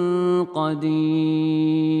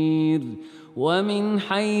قدير. ومن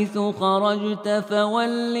حيث خرجت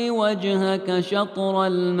فول وجهك شطر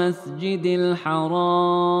المسجد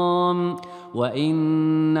الحرام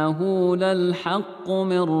وإنه للحق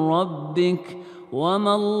من ربك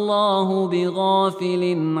وما الله بغافل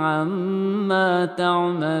عما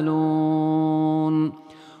تعملون.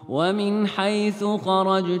 ومن حيث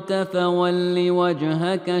خرجت فول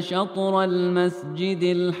وجهك شطر المسجد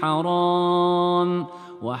الحرام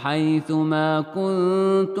وحيث ما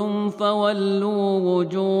كنتم فولوا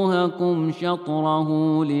وجوهكم شطره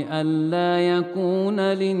لئلا يكون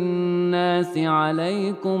للناس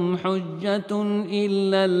عليكم حجة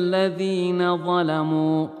إلا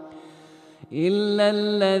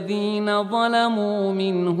الذين ظلموا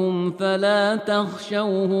منهم فلا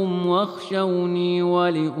تخشوهم واخشوني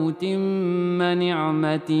ولأتم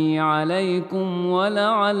نعمتي عليكم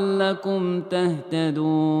ولعلكم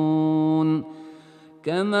تهتدون.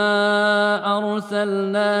 كما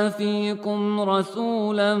أرسلنا فيكم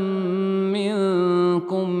رسولا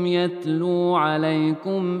منكم يتلو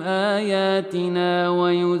عليكم آياتنا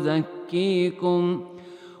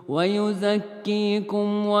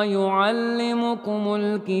ويزكيكم ويعلمكم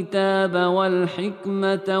الكتاب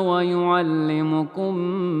والحكمة ويعلمكم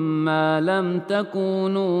ما لم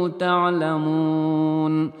تكونوا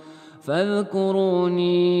تعلمون.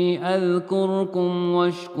 فاذكروني أذكركم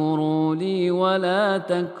واشكروا لي ولا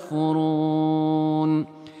تكفرون.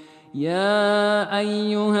 يا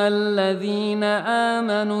أيها الذين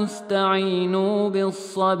آمنوا استعينوا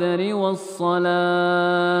بالصبر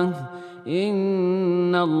والصلاة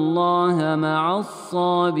إن الله مع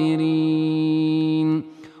الصابرين.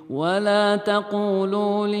 ولا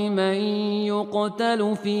تقولوا لمن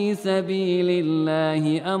يقتل في سبيل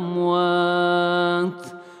الله أموات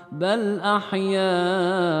بل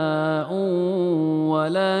أحياء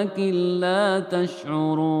ولكن لا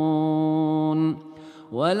تشعرون.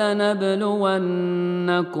 ولنبلونكم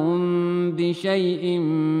بشيء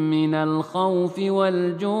من الخوف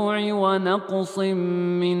والجوع ونقص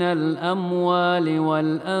من الأموال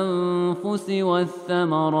والأنفس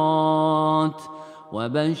والثمرات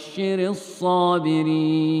وبشر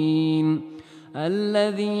الصابرين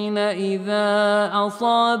الذين إذا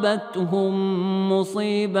أصابتهم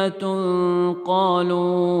مصيبة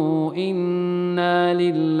قالوا إنا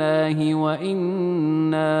لله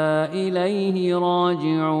وإنا إليه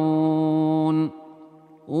راجعون.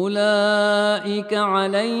 أولئك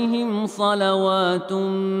عليهم صلوات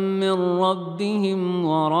من ربهم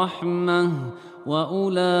ورحمة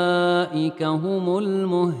وأولئك هم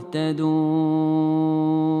المهتدون.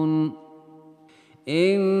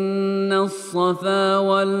 إن الصفا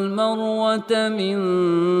والمروة من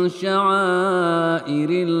شعائر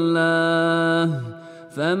الله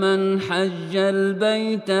فمن حج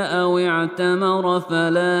البيت أو اعتمر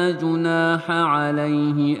فلا جناح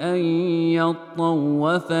عليه أن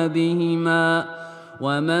يطوف بهما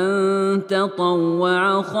ومن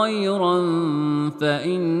تطوع خيرا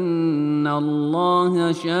فإن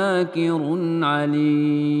الله شاكر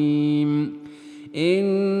عليم.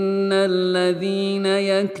 إن الذين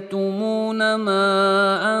يكتمون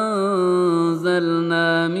ما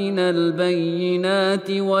أنزلنا من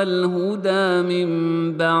البينات والهدى من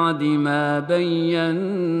بعد ما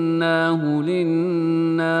بيناه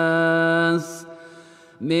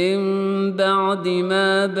من بعد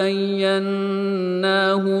ما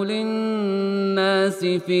بيناه للناس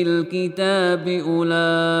في الكتاب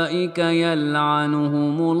أولئك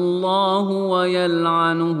يلعنهم الله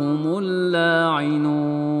ويلعنهم اللاعنون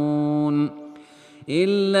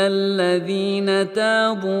إلا الذين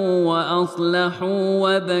تابوا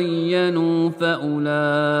وأصلحوا وبينوا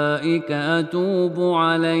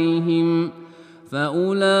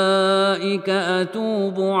فأولئك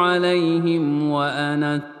أتوب عليهم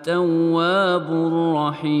وأنا التواب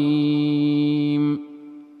الرحيم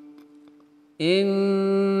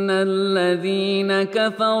إن الذين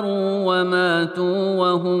كفروا وماتوا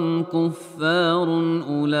وهم كفار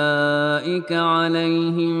أولئك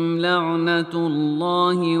عليهم لعنة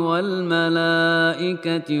الله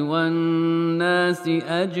والملائكة والناس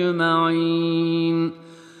أجمعين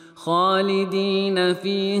خالدين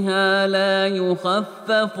فيها لا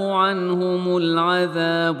يخفف عنهم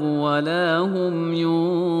العذاب ولا هم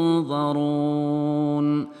ينظرون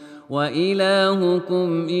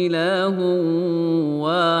وإلهكم إله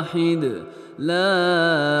واحد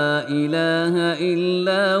لا إله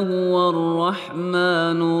إلا هو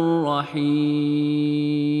الرحمن الرحيم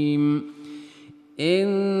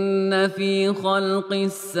إن في خلق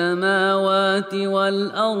السماوات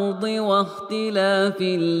والأرض واختلاف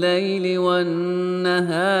الليل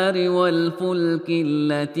والنهار والفلك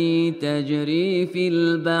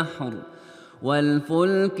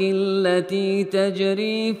التي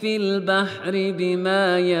تجري في البحر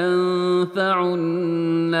بما ينفع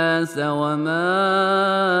الناس وما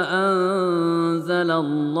أنزل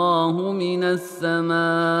الله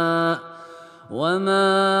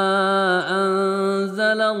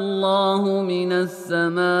من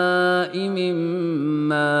السماء من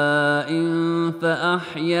ماء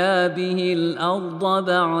فأحيا به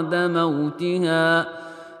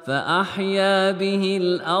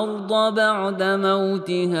الأرض بعد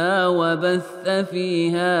موتها وبث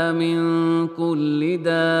فيها من كل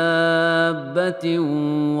دابة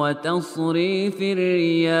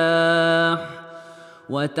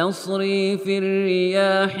وتصريف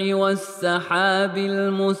الرياح والسحاب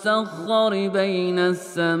المسخر بين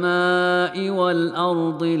السماء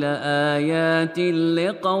والأرض لآيات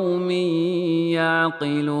لقوم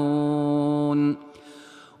يعقلون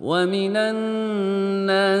ومن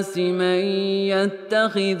الناس من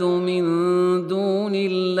يتخذ من دون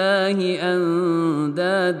الله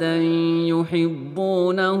أندادا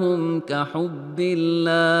يحبونهم كحب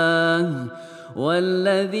الله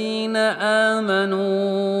والذين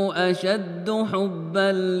آمنوا أشد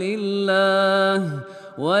حبا لله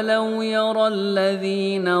ولو يرى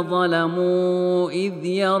الذين ظلموا إذ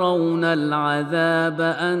يرون العذاب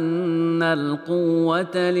أن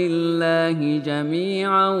القوة لله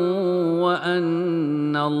جميعا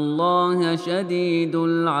وأن الله شديد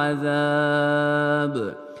العذاب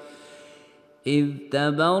إذ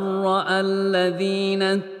تبرأ الذين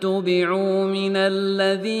اتبعوا من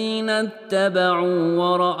الذين اتبعوا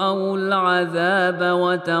ورأوا العذاب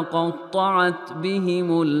وتقطعت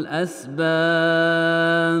بهم الأسباب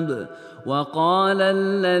وقال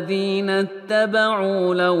الذين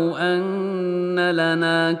اتبعوا لو أن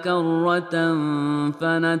لنا كرة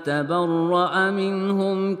فنتبرأ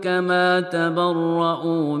منهم كما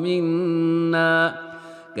تبرأوا منا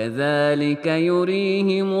كذلك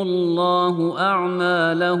يريهم الله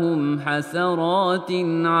أعمالهم حسرات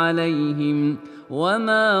عليهم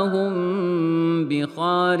وما هم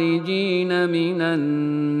بخارجين من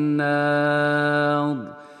النار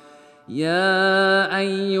يا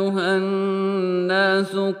أيها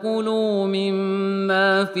الناس كلوا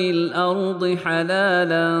مما في الأرض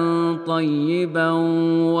حلالا طيبا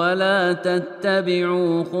ولا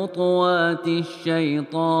تتبعوا خطوات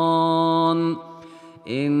الشيطان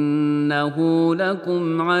إنه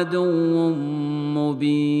لكم عدو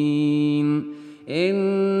مبين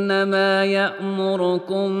إنما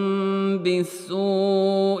يأمركم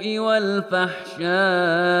بالسوء والفحشاء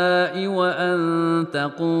وأن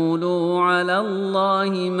تقولوا على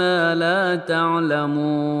الله ما لا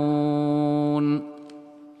تعلمون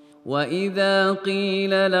وإذا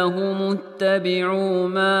قيل لهم اتبعوا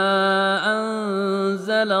ما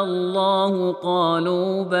أنزل الله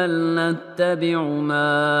قالوا بل نتبع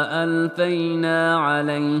ما ألفينا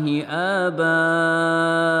عليه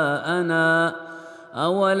آباءنا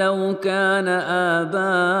أولو كان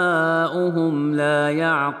آباؤهم لا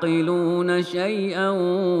يعقلون شيئا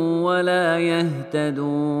ولا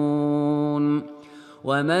يهتدون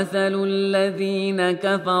ومثل الذين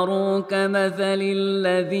كفروا كمثل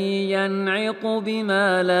الذي ينعق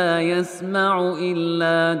بما لا يسمع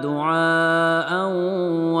إلا دعاء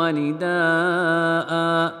ونداء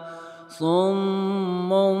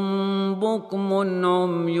صم بكم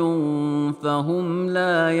عمي فهم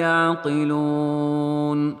لا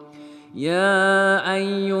يعقلون. يا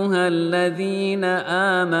أيها الذين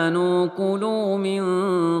آمنوا كلوا من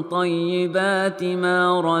طيبات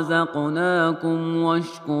ما رزقناكم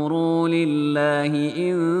واشكروا لله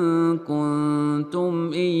إن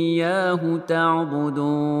كنتم إياه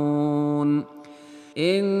تعبدون.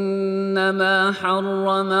 إنما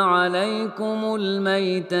حرم عليكم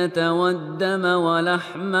الميتة والدم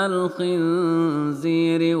ولحم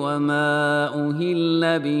الخنزير وما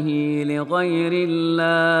أهل به لغير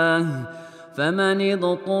الله، فمن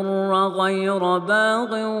اضطر غير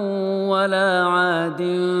باغ ولا عاد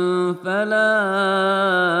فلا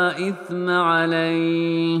إثم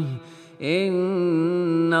عليه،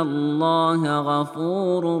 إن الله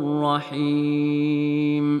غفور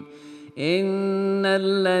رحيم. إن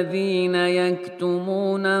الذين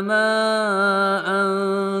يكتمون ما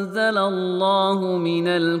أنزل الله من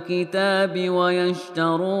الكتاب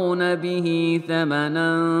ويشترون به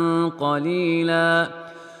ثمنا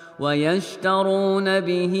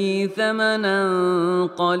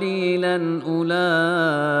قليلا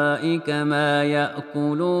أولئك ما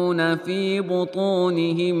يأكلون في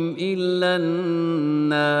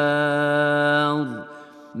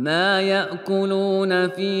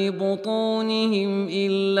بطونهم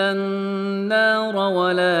إلا النار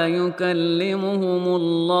ولا يكلمهم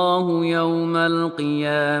الله يوم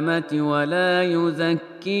القيامة ولا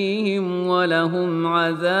يزكيهم ولهم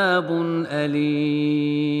عذاب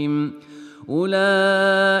أليم.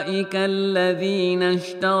 أولئك الذين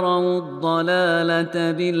اشتروا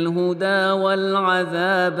الضلالة بالهدى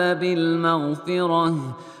والعذاب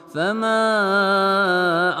بالمغفرة، فما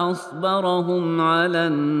أصبرهم على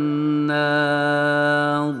النار.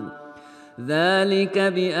 ذلك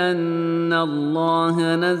بأن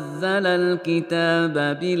الله نزل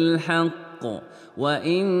الكتاب بالحق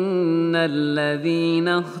وإن الذين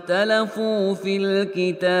اختلفوا في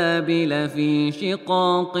الكتاب لفي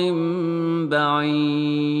شقاق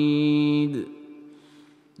بعيد.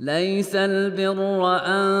 ليس البر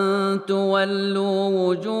أن تولوا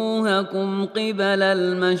وجوهكم قبل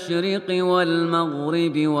المشرق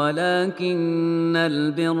والمغرب ولكن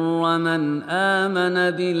البر من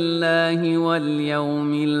آمن بالله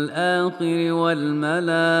واليوم الآخر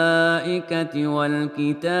والملائكة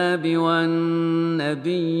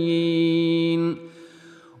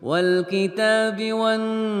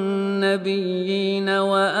والنبيين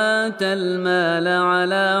وآتى المال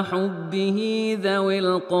على حبه ذوي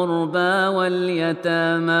القربى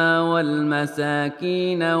واليتامى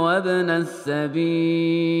والمساكين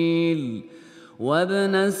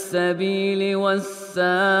وابن السبيل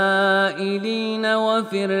والسائلين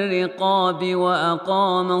وفي الرقاب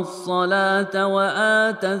وأقام الصلاة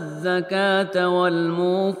وآتى الزكاة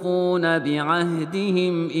والموفون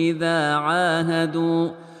بعهدهم إذا عاهدوا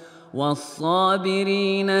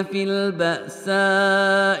والصابرين في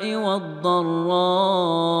البأساء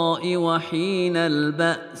والضراء وحين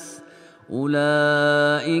البأس،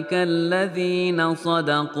 أولئك الذين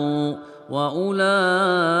صدقوا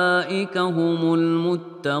وأولئك هم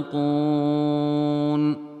المتقون.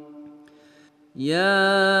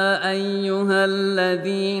 يا أيها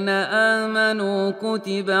الذين آمنوا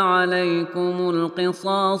كتب عليكم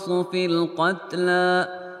القصاص في القتلى،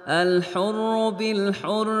 الحر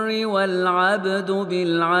بالحر والعبد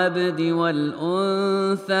بالعبد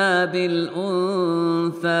والأنثى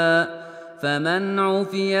بالأنثى، فمن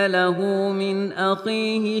عفي له من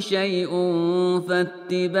أخيه شيء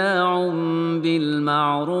فاتباع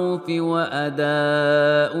بالمعروف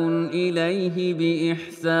وأداء إليه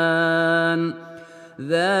بإحسان،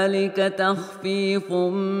 ذلك تخفيف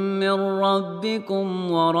من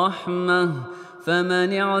ربكم ورحمة،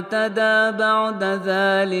 فمن اعتدى بعد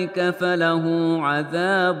ذلك فله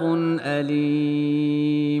عذاب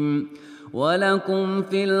أليم. ولكم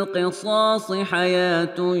في القصاص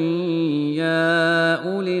حياة يا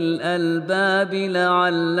أولي الألباب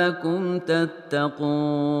لعلكم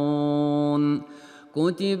تتقون.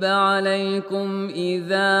 كتب عليكم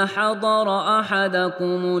إذا حضر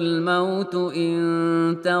أحدكم الموت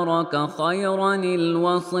إن ترك خيرا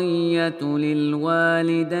الوصية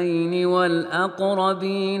للوالدين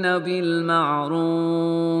والأقربين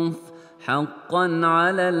بالمعروف حقا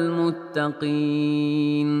على المتقين،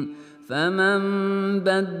 فمن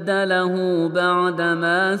بدله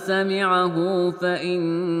بعدما سمعه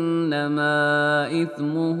فإنما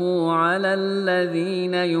إثمه على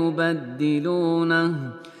الذين يبدلونه،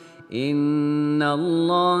 إن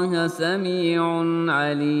الله سميع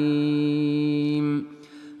عليم.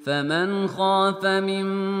 فمن خاف من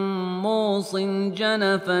موص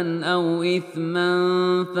جنفا أو إثما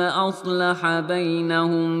فأصلح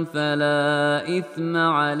بينهم فلا إثم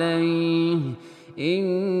عليه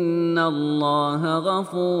إن الله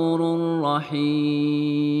غفور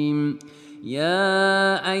رحيم.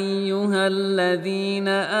 يا أيها الذين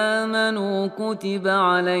آمنوا كتب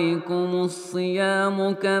عليكم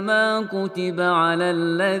الصيام كما كتب على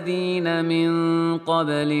الذين من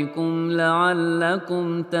قبلكم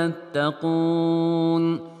لعلكم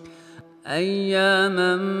تتقون.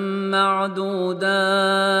 أياما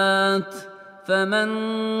معدودات، فمن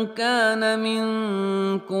كان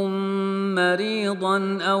منكم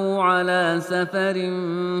مريضا أو على سفر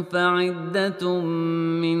فعدة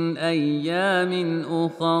من أيام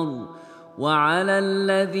أخر، وعلى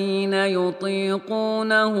الذين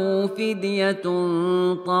يطيقونه فدية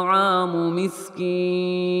طعام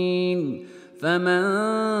مسكين، فمن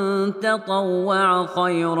تطوع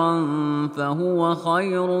خيرا فهو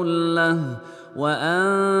خير له،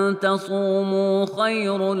 وأن تصوموا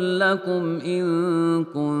خير لكم إن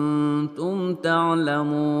كنتم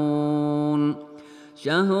تعلمون.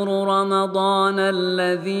 شهر رمضان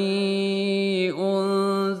الذي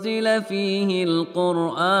أنزل فيه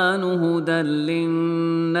القرآن هدى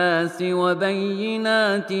للناس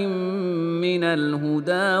وبينات من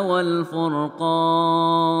الهدى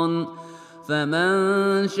والفرقان،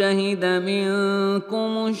 فمن شهد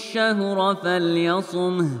منكم الشهر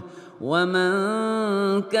فليصمه، ومن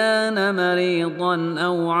كان مريضا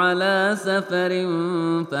أو على سفر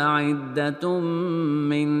فعدة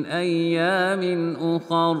من أيام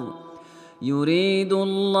أخر، يريد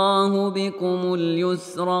الله بكم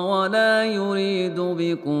اليسر ولا يريد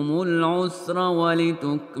بكم العسر،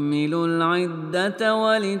 ولتكملوا العدة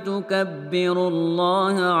ولتكبروا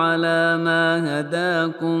الله على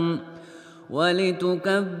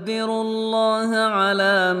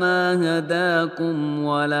ما هداكم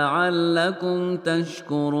ولعلكم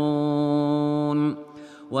تشكرون.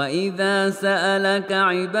 وإذا سألك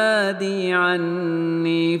عبادي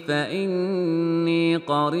عني فإني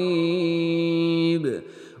قريب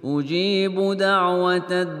أجيب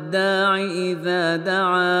دعوة الداع إذا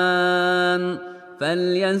دعان،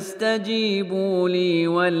 فليستجيبوا لي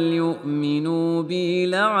وليؤمنوا بي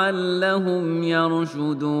لعلهم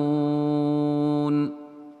يرشدون.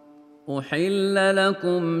 أحل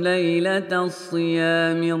لكم ليلة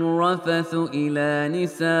الصيام الرفث إلى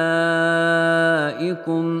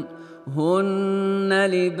نسائكم هن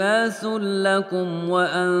لباس لكم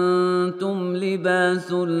وأنتم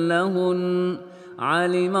لباس لهن،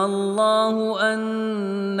 علم الله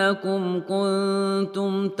أنكم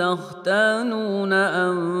كنتم تختانون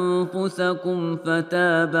أنفسكم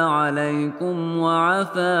فتاب عليكم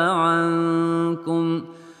وعفى عنكم،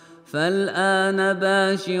 فالآن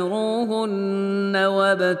باشروهن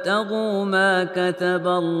وابتغوا ما كتب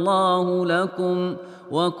الله لكم،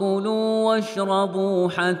 وكلوا واشربوا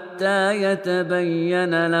حتى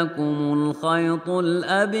يتبين لكم الخيط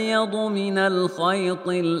الأبيض من الخيط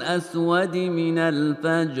الأسود من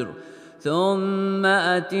الفجر، ثم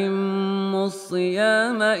أتموا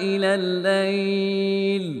الصيام إلى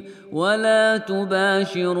الليل، ولا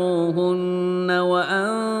تباشروهن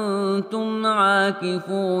وأنتم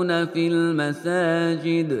عاكفون في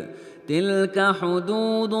المساجد، تلك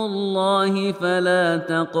حدود الله فلا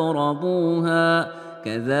تقربوها،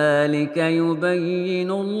 كذلك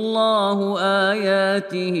يبين الله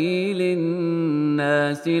آياته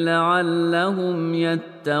للناس لعلهم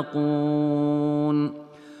يتقون.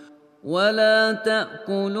 ولا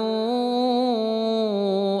تأكلوا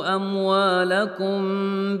أموالكم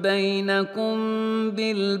بينكم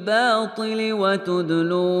بالباطل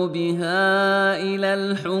وتدلوا بها إلى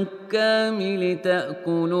الحكام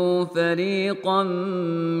لتأكلوا فريقا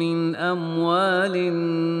من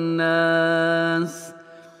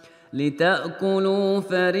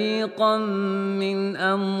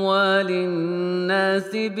أموال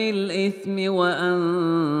الناس بالإثم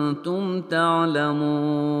وأنتم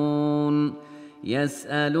تعلمون.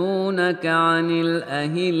 يسألونك عن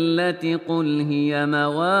الأهلة قل هي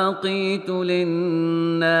مواقيت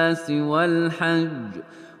للناس والحج،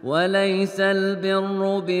 وليس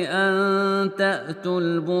البر بأن تأتوا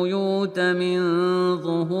البيوت من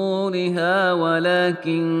ظهورها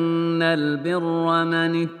ولكن البر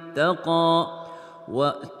من اتقى،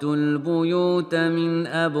 وأتوا البيوت من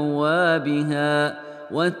أبوابها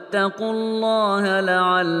واتقوا الله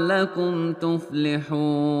لعلكم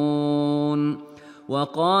تفلحون.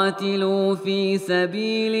 وقاتلوا في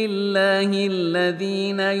سبيل الله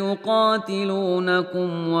الذين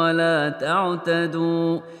يقاتلونكم ولا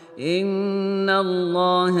تعتدوا إن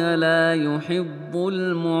الله لا يحب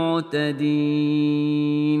المعتدين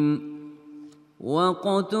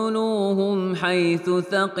واقتلوهم حيث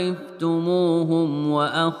ثقفتموهم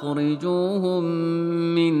وأخرجوهم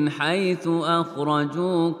من حيث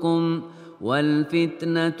أخرجوكم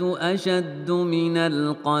والفتنة أشد من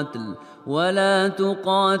القتل ولا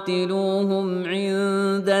تقاتلوهم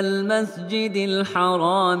عند المسجد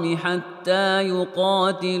الحرام حتى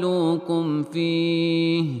يقاتلوكم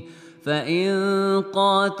فيه فإن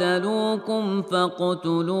قاتلوكم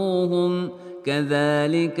فاقتلوهم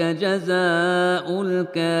كذلك جزاء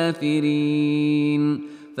الكافرين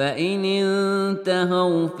فإن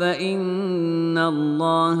انتهوا فإن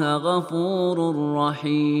الله غفور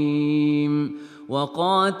رحيم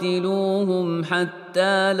وقاتلوهم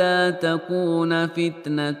حتى لا تكون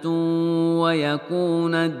فتنة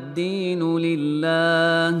ويكون الدين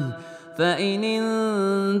لله فإن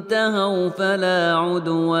انتهوا فلا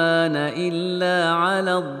عدوان إلا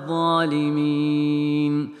على الظالمين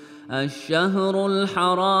الشهر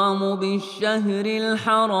الحرام بالشهر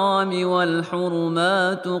الحرام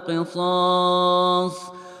والحرمات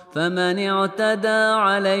قصاص فمن اعتدى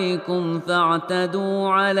عليكم فاعتدوا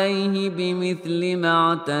عليه بمثل ما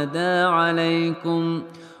اعتدى عليكم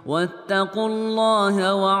واتقوا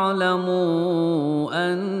الله واعلموا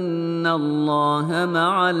أن الله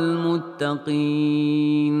مع المتقين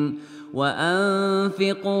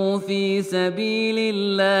وأنفقوا في سبيل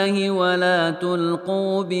الله ولا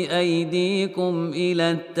تلقوا بأيديكم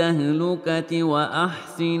إلى التهلكة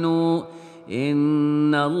وأحسنوا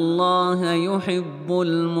إن الله يحب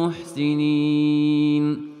المحسنين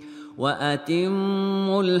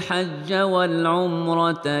وأتموا الحج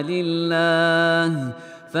والعمرة لله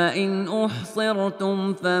فإن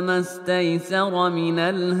أحصرتم فما استيسر من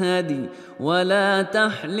الهدي ولا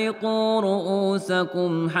تحلقوا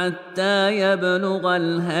رؤوسكم حتى يبلغ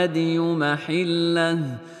الهدي محله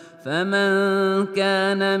فمن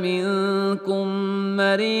كان منكم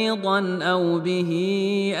مريضا أو به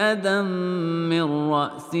أذى من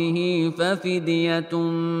رأسه ففدية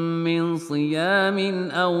من صيام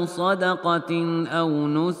أو صدقة أو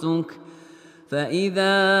نسك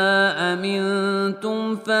فإذا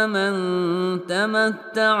أمنتم فمن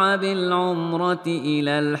تمتع بالعمرة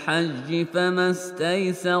إلى الحج فما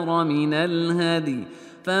استيسر من الهدي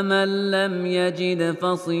فمن لم يجد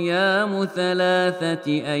فصيام 3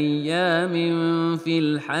 أيام في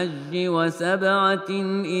الحج و7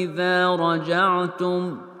 إذا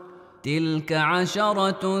رجعتم تلك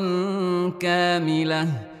 10 كاملة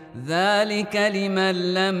ذلك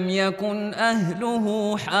لمن لم يكن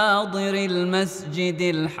أهله حاضر المسجد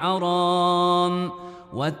الحرام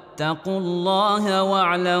واتقوا الله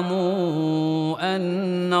واعلموا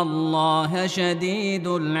أن الله شديد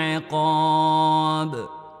العقاب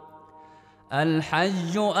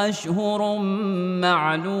الحج أشهر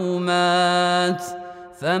معلومات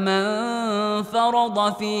فمن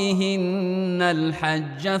فرض فيهن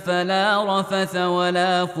الحج فلا رفث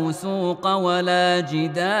ولا فسوق ولا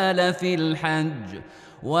جدال في الحج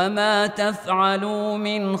وما تفعلوا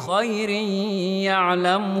من خير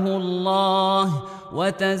يعلمه الله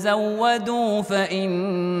وتزودوا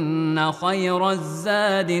فإن خير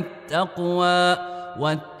الزاد التقوى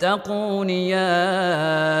واتقون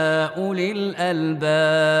يا أولي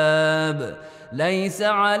الألباب ليس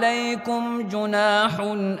عليكم جناح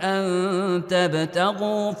أن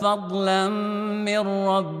تبتغوا فضلا من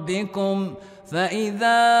ربكم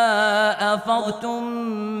فإذا أفضتم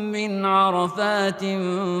من عرفات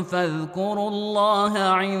فاذكروا الله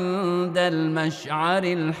عند المشعر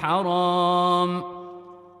الحرام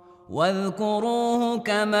واذكروه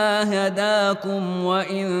كما هداكم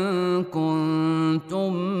وإن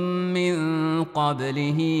كنتم من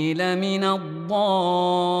قبله لمن الضالين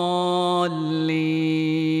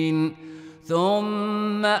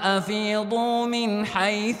ثم أفيضوا من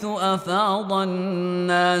حيث أفاض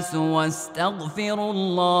الناس واستغفروا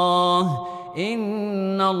الله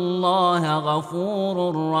إن الله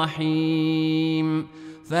غفور رحيم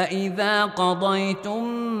فإذا قضيتم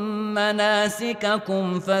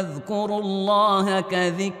مناسككم فاذكروا الله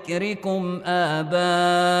كذكركم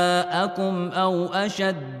آباءكم أو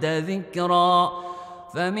أشد ذكرا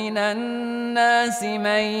فمن الناس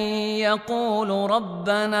من يقول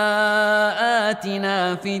ربنا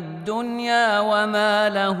آتنا في الدنيا وما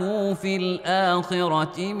له في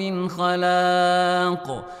الآخرة من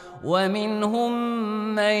خلاق ومنهم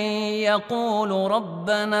من يقول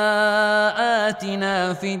ربنا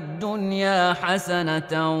آتنا في الدنيا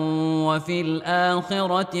حسنة وفي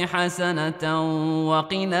الآخرة حسنة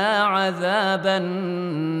وقنا عذاب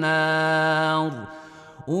النار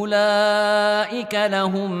أولئك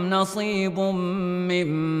لهم نصيب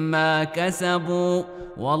مما كسبوا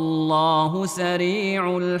والله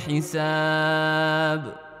سريع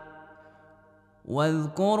الحساب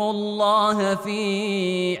واذكروا الله في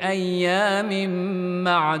أيام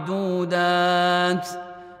معدودات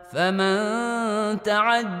فمن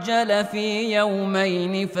تعجل في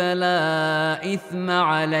يومين فلا إثم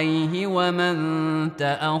عليه ومن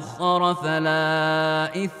تأخر فلا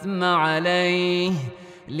إثم عليه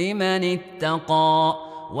لمن اتقى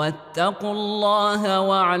واتقوا الله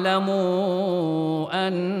واعلموا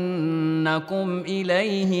أنكم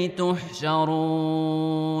إليه تحشرون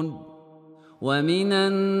ومن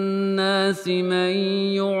الناس من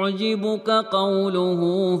يعجبك قوله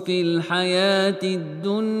في الحياة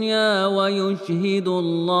الدنيا ويشهد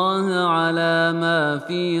الله على ما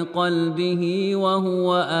في قلبه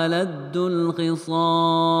وهو ألد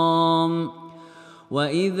الخصام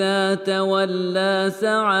وإذا تولى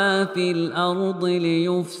سعى في الأرض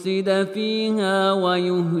ليفسد فيها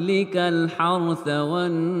ويهلك الحرث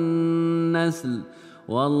والنسل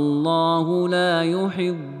والله لا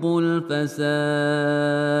يحب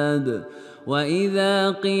الفساد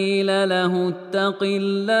وإذا قيل له اتق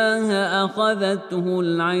الله أخذته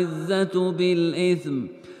العزة بالإثم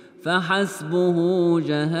فحسبه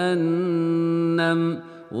جهنم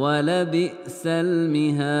ولبئس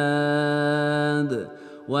المهاد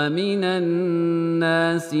ومن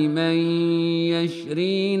الناس من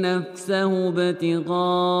يشري نفسه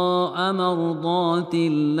ابتغاء مرضات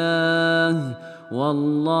الله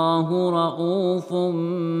والله رؤوف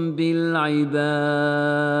بالعباد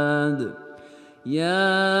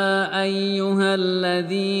يا أيها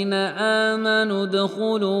الذين آمنوا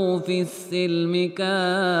ادخلوا في السلم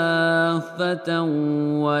كافة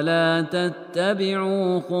ولا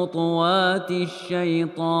تتبعوا خطوات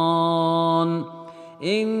الشيطان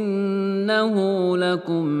إنه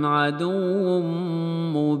لكم عدو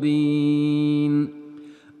مبين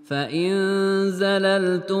فإن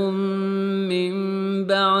زللتم من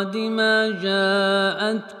بعد ما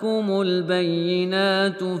جاءتكم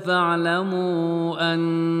البينات فاعلموا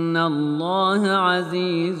أن الله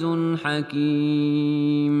عزيز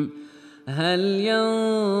حكيم هل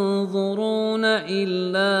ينظرون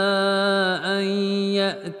إلا أن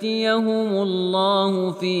يأتيهم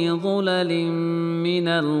الله في ظلل من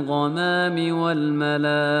الغمام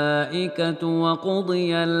والملائكة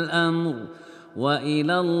وقضي الأمر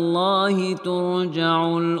وإلى الله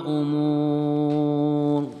ترجع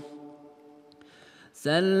الأمور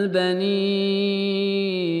سل بني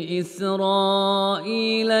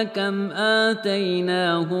إسرائيل كم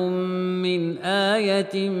آتيناهم من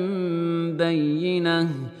آية بينة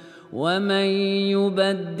ومن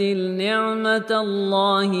يبدل نعمة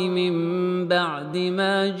الله من بعد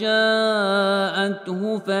ما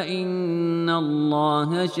جاءته فإن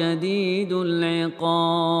الله شديد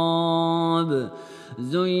العقاب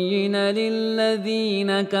زين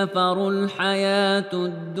للذين كفروا الحياة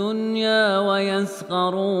الدنيا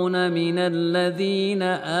ويسخرون من الذين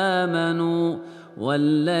آمنوا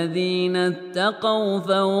والذين اتقوا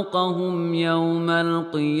فوقهم يوم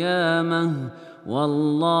القيامة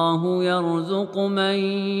والله يرزق من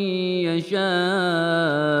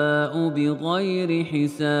يشاء بغير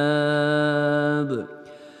حساب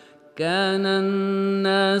كان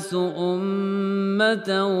الناس أمة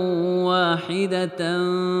واحدة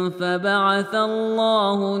فبعث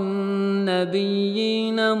الله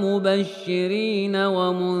النبيين مبشرين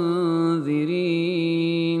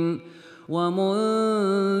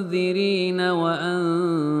ومنذرين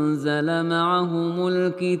وأنزل معهم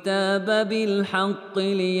الكتاب بالحق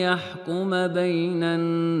ليحكم بين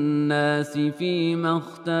الناس فيما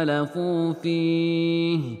اختلفوا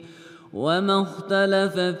فيه وما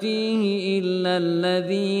اختلف فيه إلا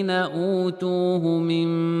الذين أوتوه من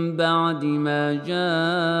بعد ما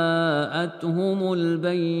جاءتهم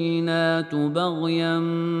البينات بغيا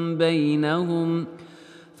بينهم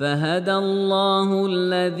فهدى الله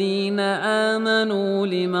الذين آمنوا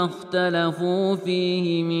لما اختلفوا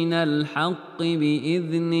فيه من الحق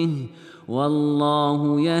بإذنه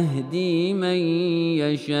والله يهدي من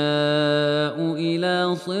يشاء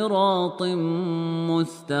إلى صراط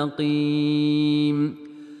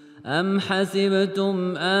مستقيم أم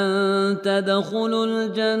حسبتم أن تدخلوا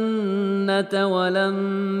الجنة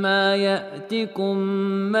ولما يأتكم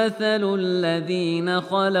مثل الذين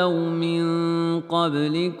خلوا من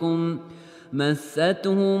قبلكم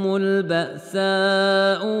مستهم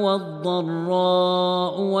البأساء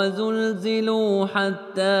والضراء وزلزلوا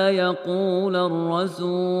حتى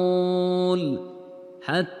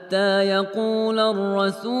يقول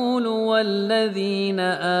الرسول والذين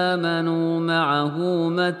آمنوا معه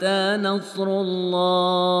متى نصر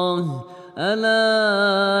الله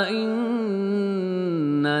ألا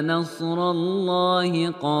إن نصر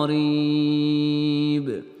الله قريب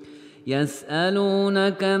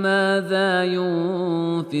يسألونك ماذا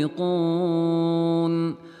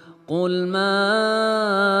ينفقون قل ما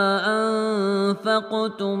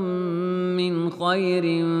أنفقتم من خير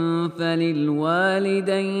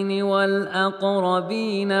فللوالدين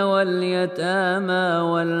والأقربين واليتامى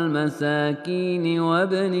والمساكين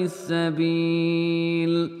وابن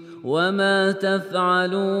السبيل وما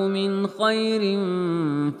تفعلوا من خير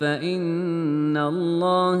فإن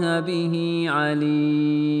الله به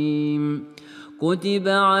عليم كتب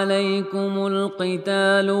عليكم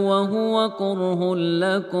القتال وهو كره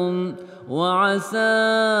لكم وعسى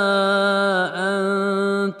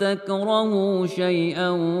أن تكرهوا شيئا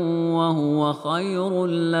وهو خير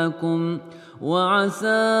لكم وعسى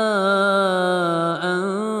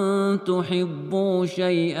أن تحبوا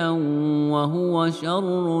شيئا وهو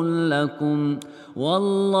شر لكم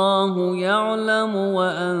والله يعلم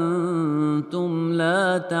وأنتم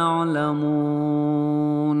لا تعلمون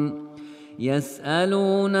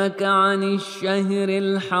يسألونك عن الشهر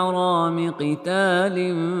الحرام قتال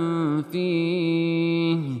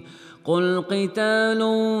فيه قل قتال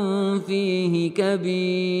فيه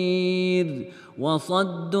كبير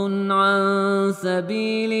وصد عن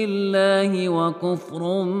سبيل الله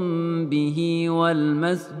وكفر به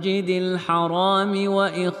والمسجد الحرام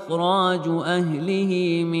وإخراج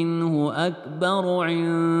أهله منه أكبر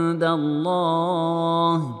عند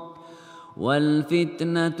الله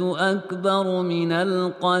والفتنة أكبر من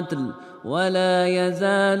القتل ولا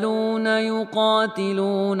يزالون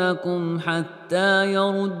يقاتلونكم حتى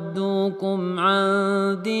يردوكم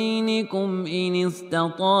عن دينكم إن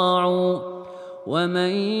استطاعوا ومن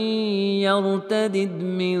يرتدد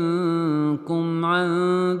منكم عن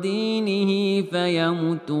دينه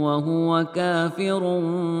فيمت وهو كافر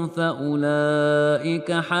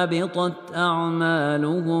فأولئك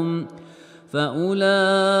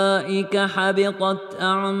حبطت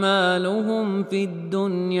أعمالهم في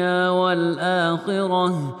الدنيا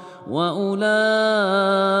والآخرة وأولئك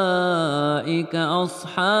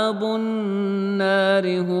أصحاب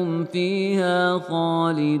النار هم فيها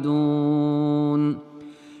خالدون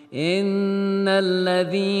إن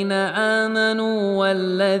الذين آمنوا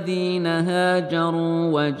والذين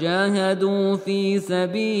هاجروا وجاهدوا في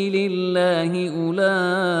سبيل الله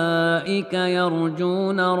أولئك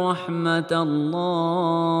يرجون رحمة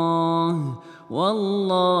الله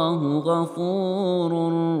والله غفور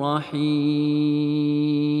رحيم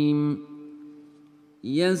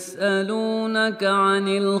يسألونك عن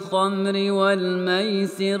الخمر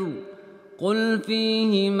والميسر قل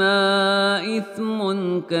فيهما إثم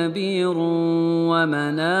كبير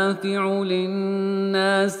ومنافع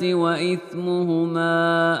للناس وإثمهما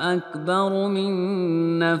أكبر من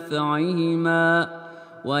نفعهما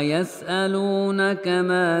ويسألونك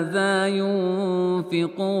ماذا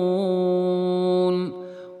ينفقون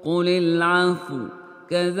قل العفو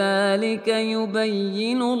كذلك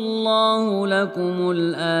يبين الله لكم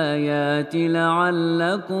الآيات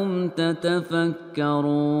لعلكم تتفكرون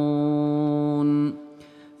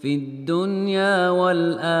في الدنيا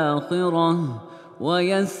والآخرة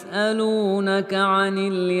ويسألونك عن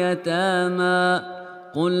اليتامى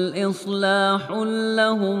قل إصلاح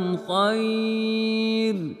لهم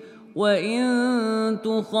خير وإن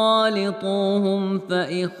تخالطوهم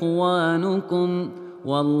فإخوانكم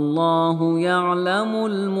والله يعلم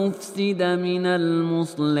المفسد من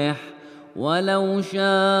المصلح ولو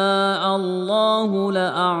شاء الله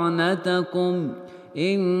لأعنتكم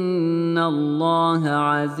إن الله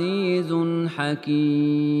عزيز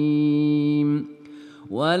حكيم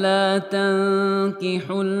ولا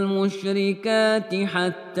تنكحوا المشركات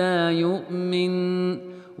حتى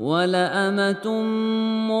يؤمن ولأمة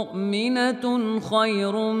مؤمنة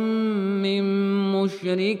خير من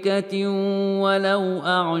مشركة ولو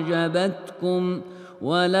أعجبتكم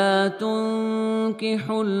ولا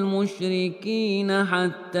تنكحوا المشركين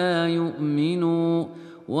حتى يؤمنوا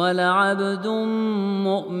ولعبد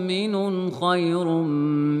مؤمن خير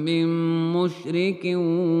من مشرك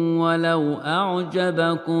ولو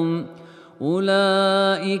أعجبكم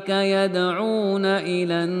أولئك يدعون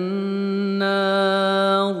إلى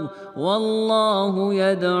النار والله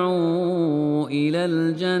يدعو إلى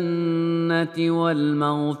الجنة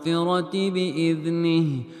والمغفرة بإذنه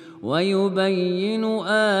ويبين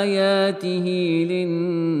آياته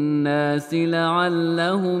للناس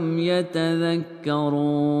لعلهم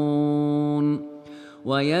يتذكرون.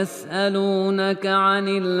 ويسألونك عن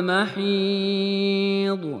المحيض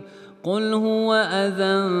قل هو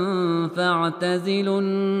أذى فاعتزلوا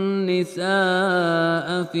النساء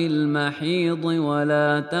في المحيض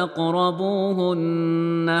ولا تقربوهن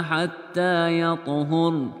حتى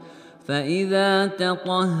يطهرن فإذا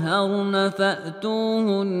تطهرن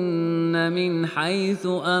فأتوهن من حيث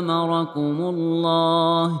أمركم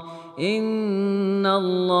الله إن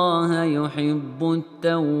الله يحب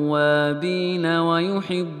التوابين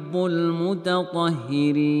ويحب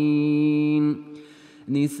المتطهرين.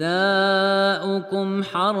 نساؤكم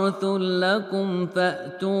حرث لكم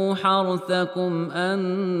فأتوا حرثكم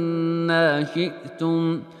أنى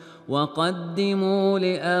شئتم وقدموا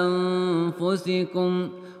لأنفسكم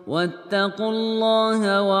واتقوا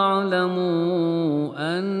الله واعلموا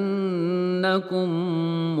أنكم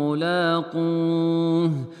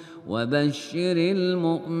ملاقوه وبشر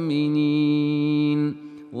المؤمنين.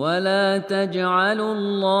 ولا تجعلوا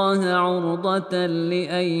الله عرضة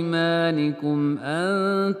لأيمانكم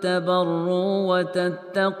أن تبروا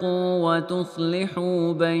وتتقوا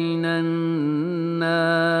وتصلحوا بين الناس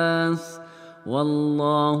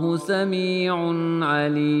والله سميع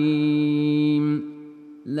عليم.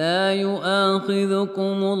 لا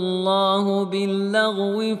يؤاخذكم الله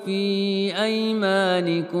باللغو في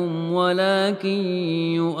أيمانكم ولكن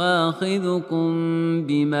يؤاخذكم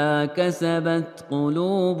بما كسبت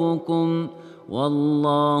قلوبكم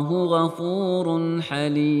والله غفور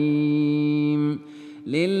حليم.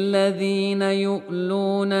 للذين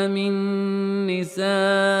يؤلون من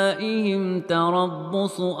نسائهم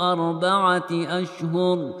تربص 4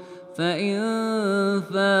 أشهر فإن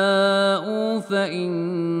فاءوا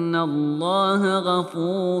فإن الله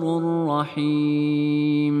غفور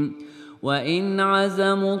رحيم. وإن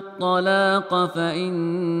عزموا الطلاق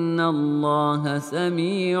فإن الله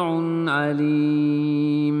سميع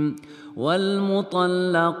عليم.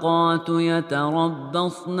 والمطلقات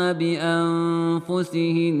يتربصن بأنفسهن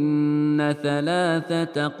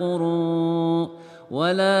 3 قروء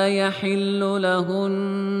ولا يحل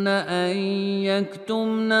لهن أن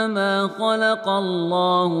يكتمن ما خلق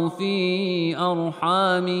الله في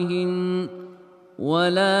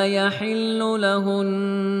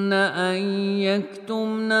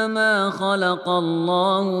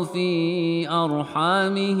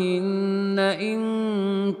أرحامهن إن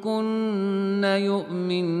كن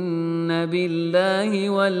يؤمن بالله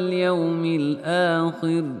واليوم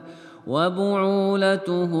الآخر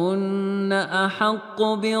وبعولتهن أحق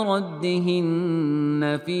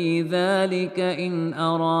بردهن في ذلك إن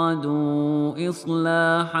أرادوا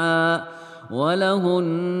إصلاحا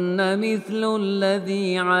ولهن مثل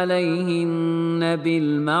الذي عليهن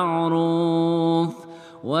بالمعروف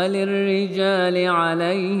وللرجال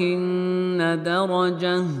عليهن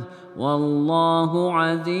درجة والله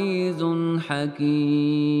عزيز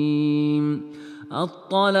حكيم.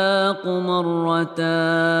 الطلاق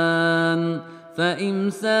 2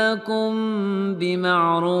 فإمساكم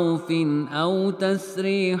بمعروف أو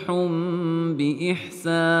تسريح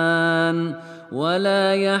بإحسان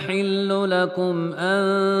ولا يحل لكم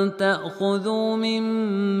أن تأخذوا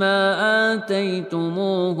مما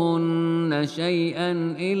آتيتموهن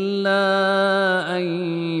شيئا إلا أن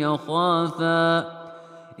يخافا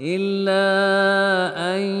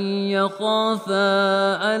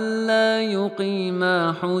ألا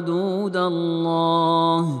يقيما حدود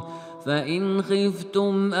الله فإن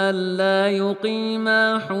خفتم ألا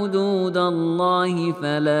يقيما حدود الله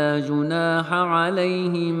فلا جناح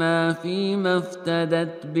عليهما فيما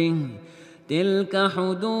افتدت به تلك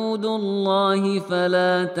حدود الله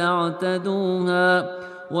فلا تعتدوها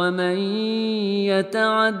ومن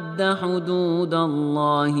يتعد حدود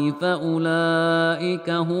الله فأولئك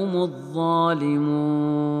هم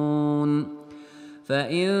الظالمون.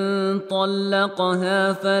 فإن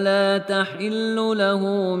طلقها فلا تحل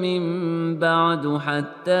له من بعد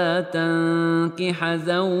حتى تنكح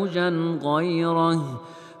زوجا غيره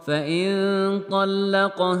فإن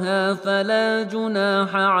طلقها فلا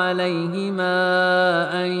جناح عليهما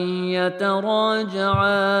أن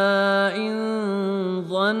يتراجعا إن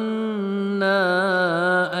ظنا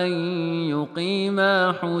أن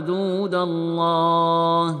يقيما حدود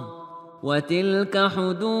الله وتلك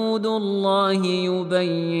حدود الله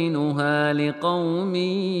يبينها لقوم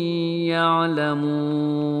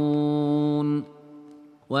يعلمون.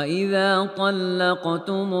 وإذا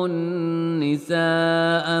طلقتم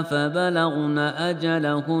النساء فبلغن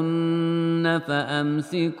أجلهن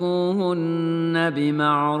فأمسكوهن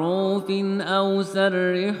بمعروف أو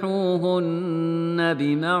سرحوهن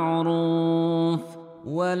بمعروف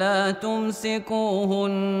ولا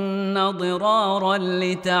تمسكوهن ضرارا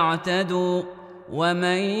لتعتدوا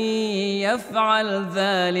ومن يفعل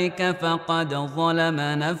ذلك فقد ظلم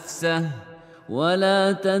نفسه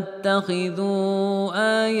ولا تتخذوا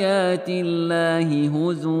آيات الله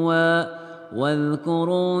هزوا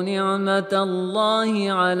واذكروا نعمة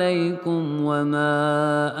الله عليكم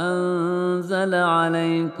وما أنزل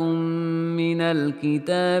عليكم من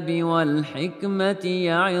الكتاب والحكمة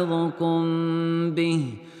يعظكم به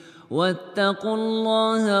واتقوا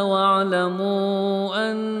الله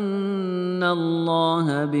واعلموا أن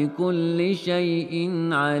الله بكل شيء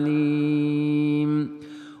عليم.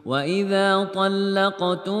 وإذا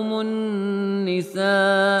طلقتم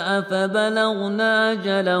النساء فبلغن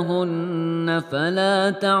أجلهن فلا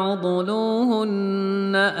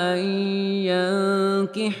تعضلوهن أن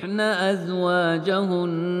ينكحن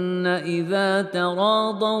أزواجهن إذا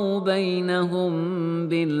تراضوا بينهم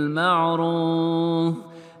بالمعروف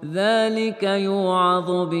ذلك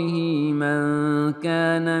يوعظ به من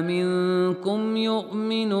كان منكم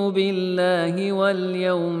يؤمن بالله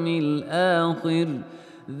واليوم الآخر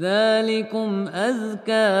ذلكم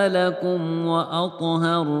أزكى لكم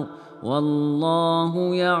وأطهر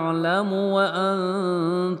والله يعلم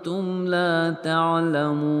وأنتم لا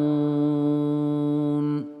تعلمون.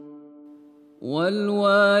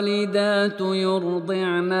 والوالدات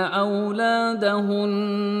يرضعن أولادهن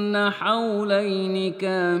حولين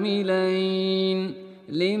كاملين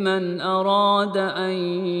لمن أراد أن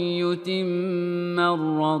يتم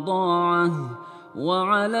الرضاعة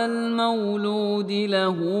وعلى المولود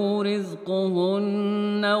له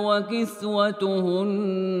رزقهن وكسوتهن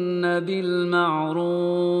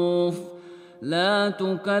بالمعروف لا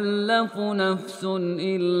تكلف نفس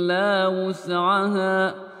إلا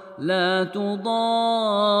وسعها لا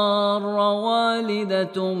تضار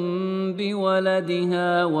والدة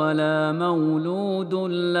بولدها ولا مولود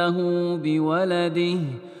له بولده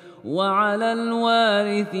وعلى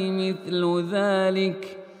الوارث مثل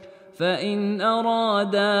ذلك فإن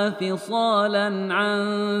أرادا فصالا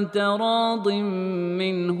عن تراض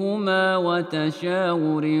منهما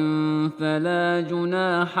وتشاور فلا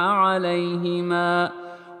جناح عليهما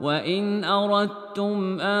وإن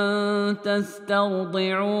أردتم أن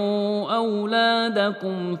تسترضعوا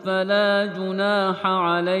أولادكم فلا جناح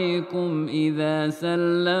عليكم إذا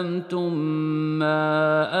سلمتم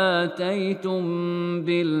ما آتيتم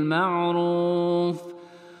بالمعروف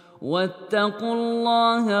واتقوا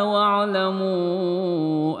الله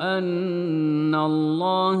واعلموا أن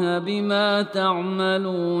الله بما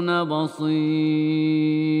تعملون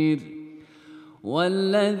بصير.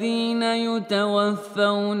 والذين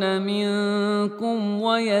يتوفون منكم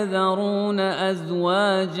ويذرون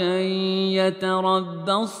أزواجا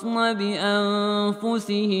يتربصن بأنفسهن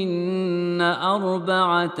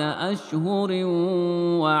 4 أشهر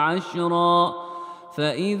وعشرا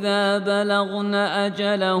فإذا بلغن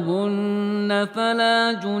أجلهن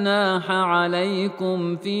فلا جناح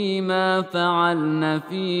عليكم فيما فعلن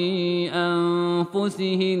في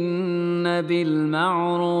أنفسهن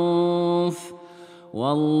بالمعروف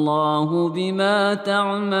والله بما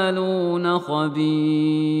تعملون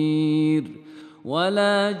خبير.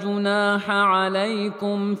 ولا جناح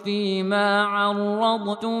عليكم فيما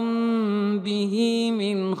عرضتم به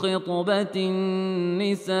من خطبة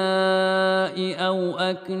النساء أو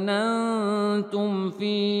أكننتم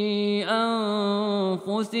في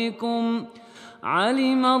أنفسكم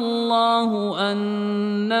علم الله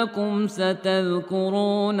أنكم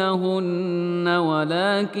ستذكرونهن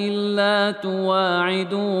ولكن لا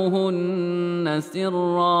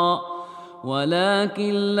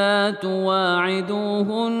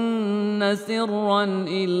تواعدوهن سرا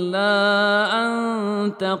إلا أن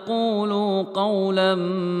تقولوا قولا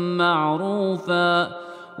معروفا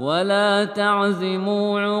ولا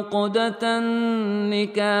تعزموا عقدة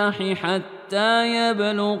النكاح حتى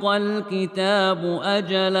يبلغ الكتاب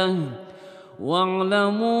أجله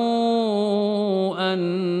واعلموا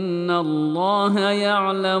أن الله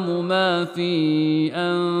يعلم ما في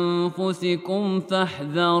أنفسكم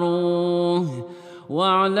فاحذروه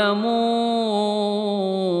واعلموا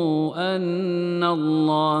أن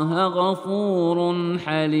الله غفور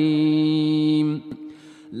حليم.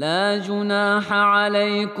 لا جناح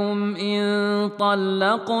عليكم إن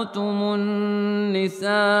طلقتم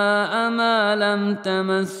النساء ما لم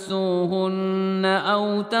تمسوهن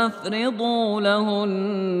أو تفرضوا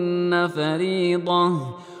لهن فريضة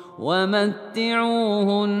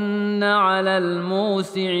ومتعوهن على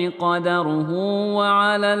الموسع قدره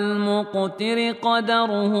وعلى المقتر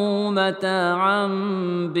قدره متاعا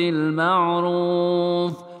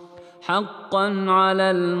بالمعروف حقا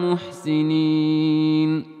على المحسنين.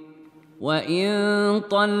 وإن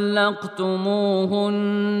طلقتموهن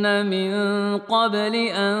من قبل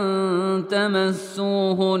أن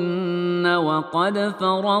تمسوهن وقد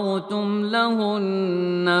فرضتم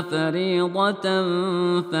لهن فريضة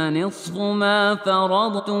فنصف ما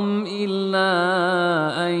فرضتم إلا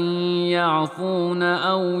أن يعفون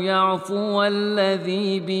أو يعفو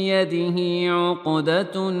الذي بيده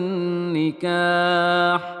عقدة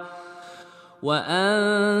النكاح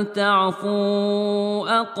وأن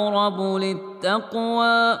تعفوا أقرب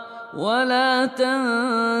للتقوى ولا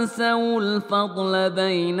تنسوا الفضل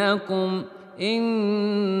بينكم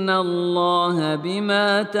إن الله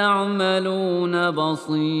بما تعملون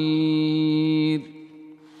بصير.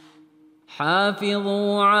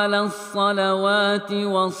 حافظوا على الصلوات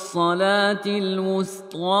والصلاة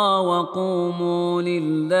الوسطى وقوموا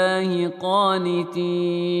لله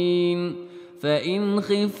قانتين. فإن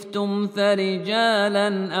خفتم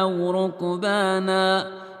فرجالا أو ركبانا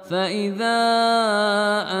فإذا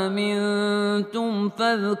أمنتم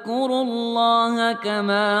فاذكروا الله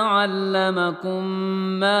كما علمكم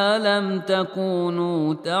ما لم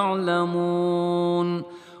تكونوا تعلمون.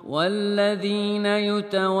 والذين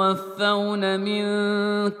يتوفون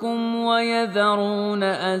منكم ويذرون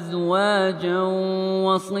أزواجا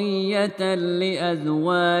وصية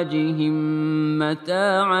لأزواجهم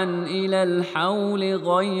متاعا إلى الحول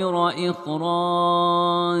غير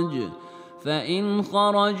إخراج فإن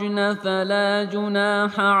خرجن فلا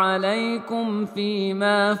جناح عليكم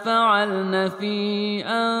فيما فعلن في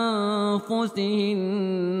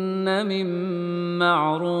أنفسهن من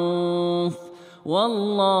معروف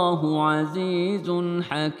والله عزيز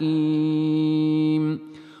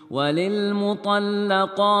حكيم. وللمطلقات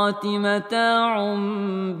متاع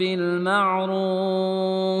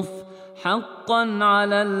بالمعروف حقا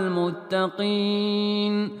على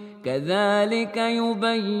المتقين كذلك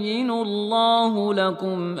يبين الله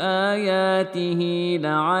لكم آياته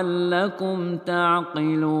لعلكم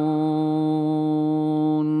تعقلون.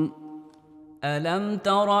 ألم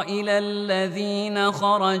تر إلى الذين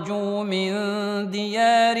خرجوا من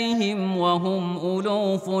ديارهم وهم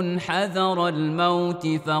ألوف حذر الموت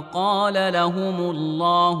فقال لهم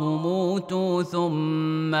الله موتوا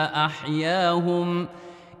ثم أحياهم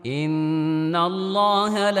إن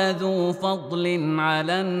الله لذو فضل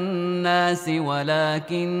على الناس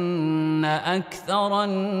ولكن أكثر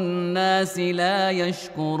الناس لا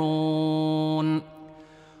يشكرون.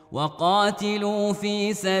 وقاتلوا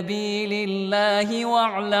في سبيل الله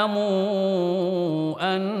واعلموا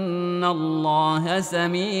أن الله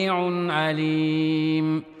سميع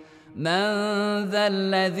عليم. من ذا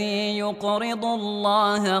الذي يقرض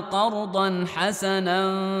الله قرضا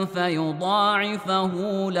حسنا فيضاعفه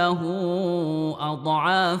له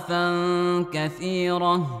أضعافا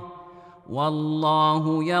كثيرة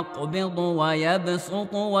والله يقبض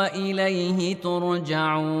ويبسط وإليه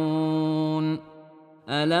ترجعون.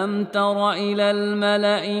 ألم تر إلى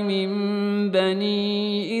الملأ من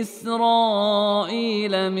بني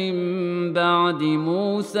إسرائيل من بعد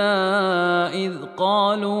موسى إذ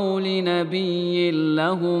قالوا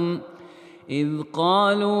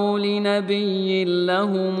لنبي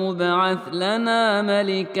لهم ابعث لنا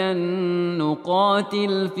ملكا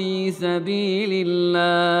نقاتل في سبيل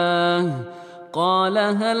الله قال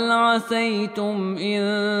هل عسيتم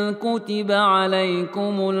إن كتب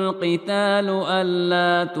عليكم القتال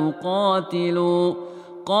ألا تقاتلوا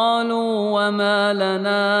قالوا وما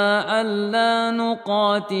لنا ألا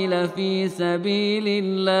نقاتل في سبيل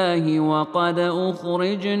الله وقد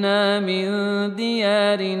أخرجنا من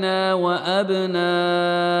ديارنا وأبنائنا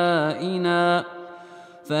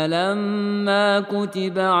فلما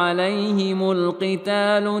كتب عليهم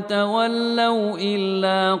القتال تولوا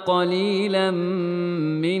إلا قليلا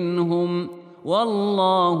منهم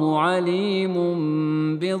والله عليم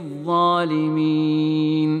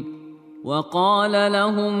بالظالمين. وقال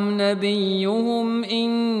لهم نبيهم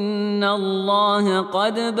إن الله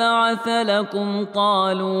قد بعث لكم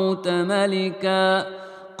طالوت ملكا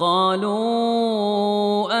قالوا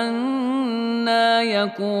أنى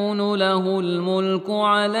يكون له الملك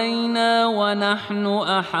علينا ونحن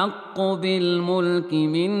أحق بالملك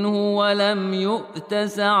منه ولم يؤت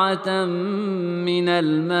سعة من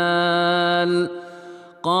المال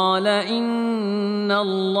قال إن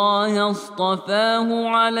الله اصطفاه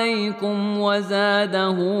عليكم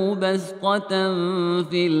وزاده بسطة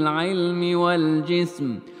في العلم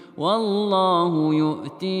والجسم والله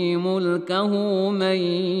يؤتي ملكه من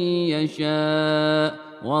يشاء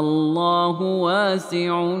والله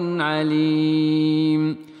واسع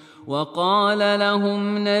عليم. وقال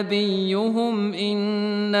لهم نبيهم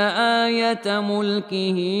إن آية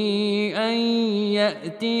ملكه أن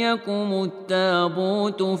يأتيكم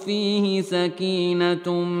التابوت فيه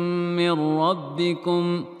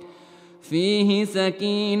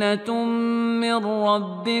سكينة من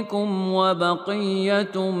ربكم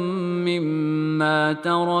وبقية مما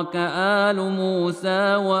ترك آل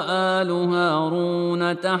موسى وآل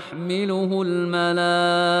هارون تحمله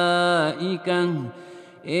الملائكة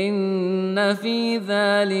إن في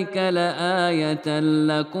ذلك لآية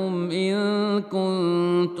لكم إن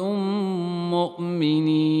كنتم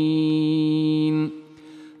مؤمنين.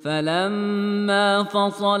 فلما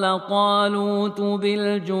فصل طالوت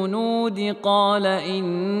بالجنود قال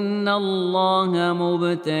إن الله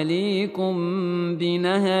مبتليكم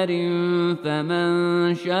بنهر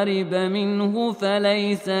فمن شرب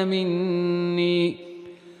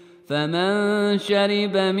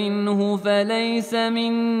منه فليس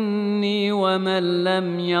مني ومن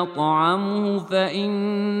لم يطعمه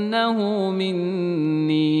فإنه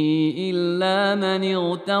مني إلا من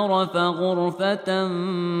اغترف غرفة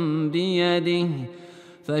بيده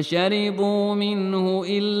فشربوا منه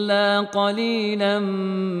إلا قليلا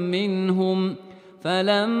منهم.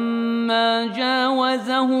 فلما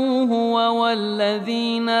جاوزه هو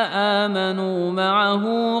والذين آمنوا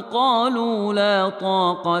معه قالوا لا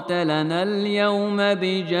طاقة لنا اليوم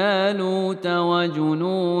بجالوت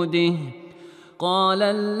وجنوده. قال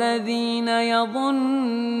الذين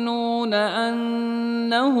يظنون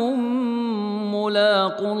أنهم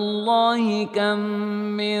ملاقو الله كم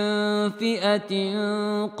من فئة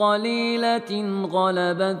قليلة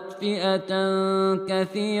غلبت فئة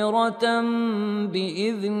كثيرة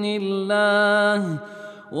بإذن الله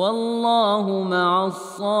والله مع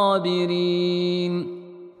الصابرين.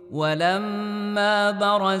 ولما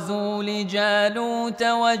برزوا لجالوت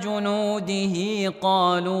وجنوده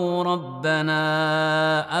قالوا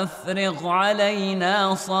ربنا أفرغ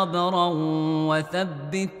علينا صبرا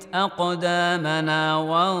وثبت أقدامنا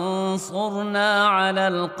وانصرنا على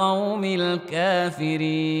القوم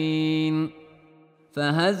الكافرين.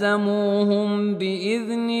 فهزموهم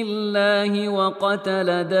بإذن الله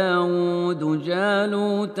وقتل داود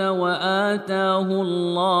جالوت وآتاه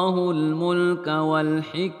الله الملك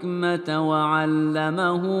والحكمة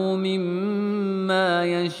وعلمه مما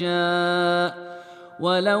يشاء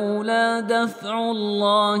ولولا دفع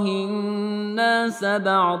الله الناس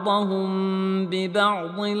بعضهم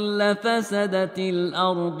ببعض لفسدت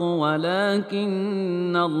الأرض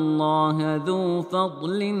ولكن الله ذو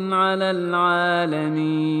فضل على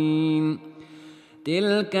العالمين.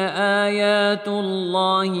 تلك آيات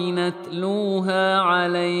الله نتلوها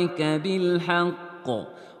عليك بالحق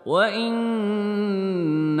وإنك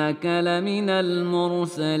لمن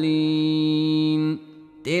المرسلين.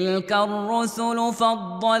 تلك الرسل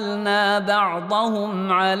فضلنا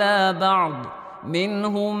بعضهم على بعض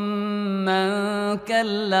منهم من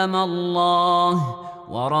كلم الله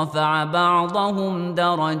ورفع بعضهم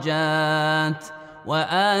درجات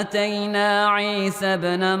وآتينا عيسى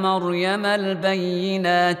ابن مريم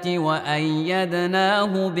البينات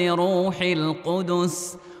وأيدناه بروح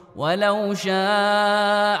القدس ولو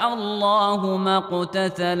شاء الله ما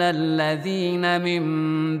اقتتل الذين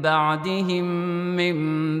من بعدهم من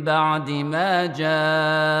بعد ما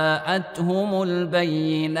جاءتهم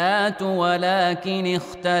البينات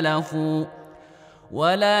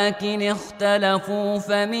ولكن اختلفوا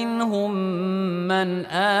فمنهم من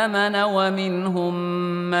آمن ومنهم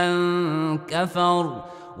من كفر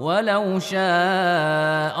ولو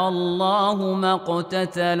شاء الله ما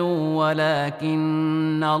اقتتلوا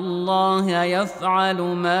ولكن الله يفعل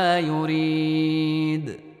ما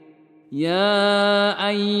يريد. يا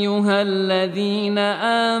أيها الذين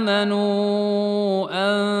آمنوا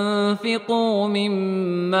أنفقوا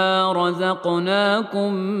مما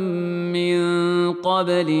رزقناكم من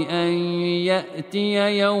قبل أن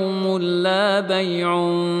يأتي يوم لا بيع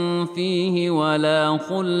فيه ولا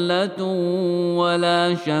خلة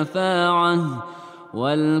ولا شفاعة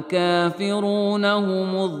والكافرون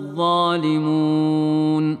هم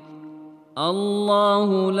الظالمون.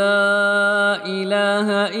 الله لا إله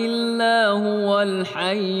إلا هو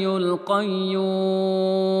الحي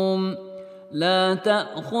القيوم لا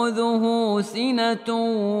تأخذه سنة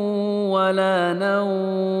ولا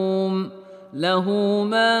نوم له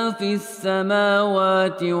ما في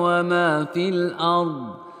السماوات وما في الأرض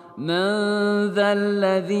من ذا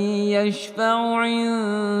الذي يشفع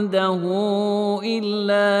عنده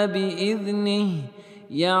إلا بإذنه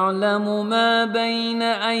يعلم ما بين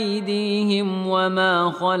أيديهم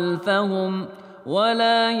وما خلفهم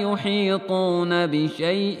ولا يحيطون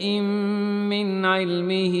بشيء من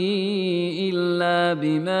علمه إلا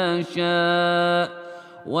بما شاء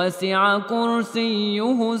وسع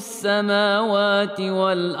كرسيه السماوات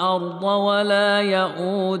والأرض ولا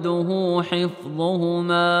يئوده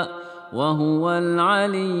حفظهما وهو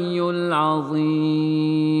العلي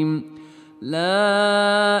العظيم.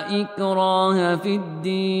 لا إكراه في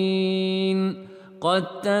الدين قد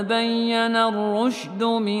تبين الرشد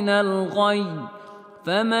من الغي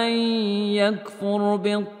فمن يكفر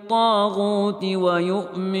بالطاغوت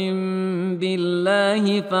ويؤمن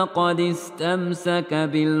بالله فقد استمسك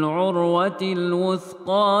بالعروة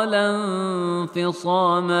الوثقى لا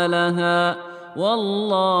انفصام لها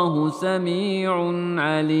والله سميع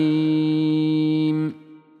عليم.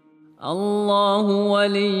 الله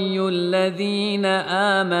ولي الذين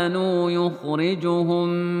آمنوا يخرجهم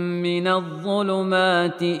من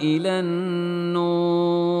الظلمات إلى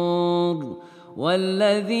النور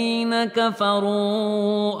والذين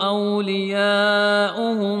كفروا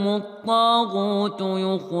أولياؤهم الطاغوت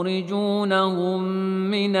يخرجونهم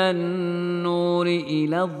من النور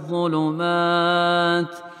إلى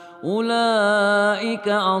الظلمات أولئك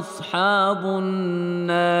أصحاب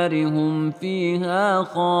النار هم فيها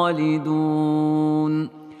خالدون.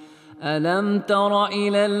 ألم تر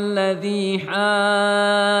إلى الذي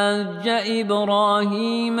حاج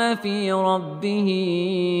إبراهيم في ربه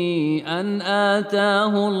أن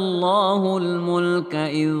آتاه الله الملك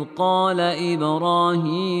إذ قال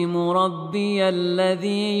إبراهيم ربي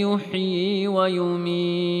الذي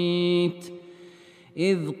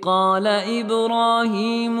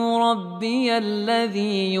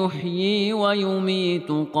يحيي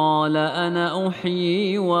ويميت قال أنا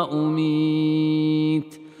أحيي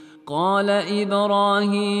وأميت قال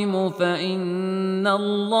إبراهيم فإن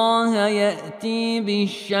الله يأتي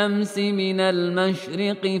بالشمس من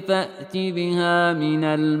المشرق فأت بها من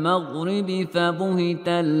المغرب فبهت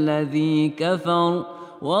الذي كفر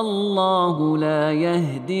والله لا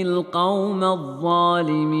يهدي القوم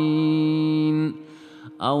الظالمين.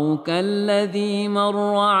 أو كالذي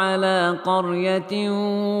مر على قرية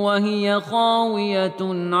وهي خاوية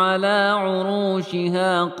على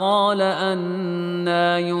عروشها قال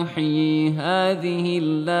أنى يحيي هذه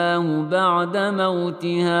الله بعد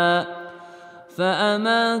موتها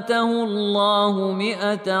فأماته الله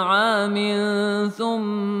 100 عام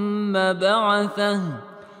ثم بعثه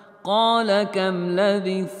قال كم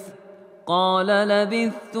لبثت قال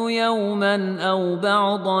لبثت يوما أو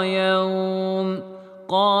بعض يوم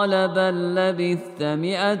قال بل لبثت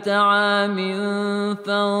 100 عام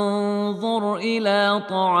فانظر إلى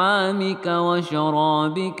طعامك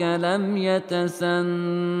وشرابك لم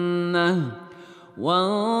يتسنه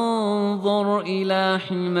وانظر إلى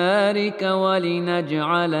حمارك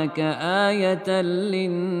ولنجعلك آية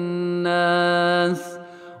للناس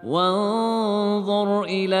وانظر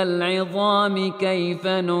إلى العظام كيف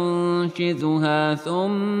ننشزها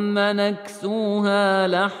ثم نكسوها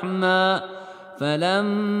لحما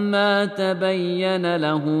فلما تبين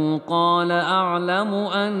له قال أعلم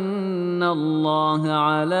أن الله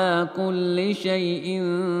على كل شيء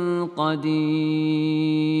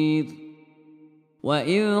قدير.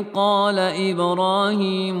 وإذ قال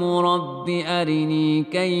إبراهيم رب أرني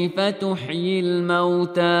كيف تحيي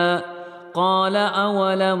الموتى قال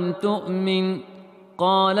أولم تؤمن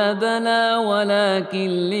قال بلى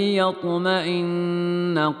ولكن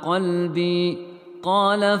ليطمئن قلبي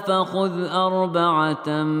قال فخذ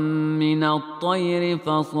 4 من الطير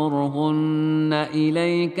فصرهن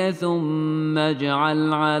إليك ثم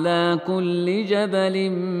اجعل على كل جبل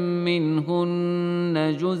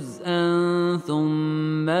منهن جزءا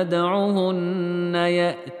ثم ادعهن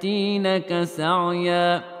يأتينك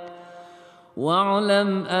سعيا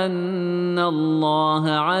واعلم أن الله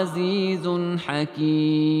عزيز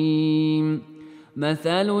حكيم.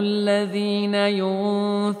 مثل الذين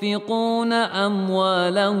ينفقون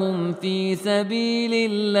أموالهم في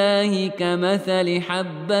سبيل الله كمثل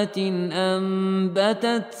حبة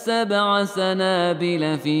أنبتت 7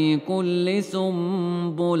 سنابل في كل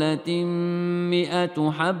سنبلة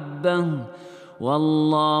 100 حبة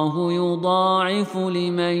والله يضاعف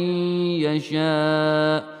لمن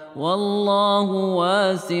يشاء والله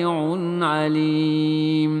واسع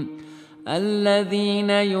عليم. الذين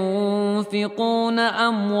ينفقون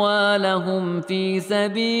أموالهم في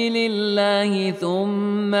سبيل الله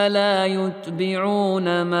ثم لا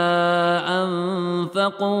يتبعون ما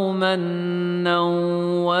أنفقوا منا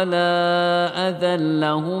ولا أذى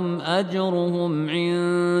لهم أجرهم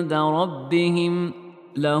عند ربهم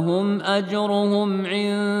لهم أجرهم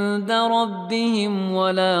عند ربهم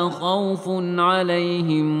ولا خوف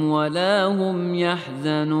عليهم ولا هم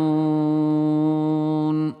يحزنون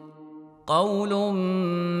قول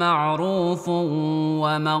معروف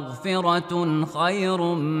ومغفرة خير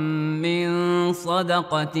من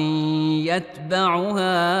صدقة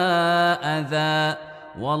يتبعها أذى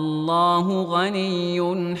والله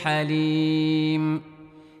غني حليم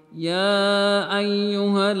يا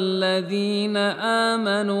أيها الذين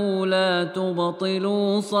آمنوا لا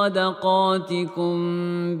تبطلوا صدقاتكم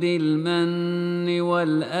بالمن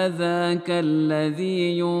والأذى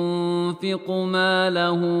كالذي ينفق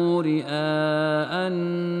ماله رئاء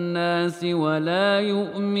الناس ولا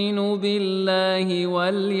يؤمن بالله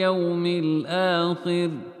واليوم الآخر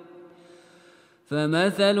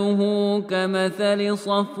فمثله كمثل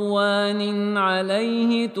صفوان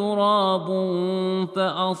عليه تراب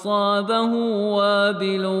فأصابه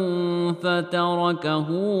وابل فتركه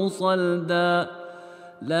صلدا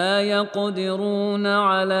لا يقدرون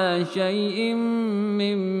على شيء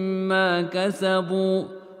مما كسبوا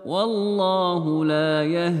والله لا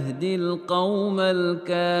يهدي القوم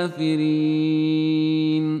الكافرين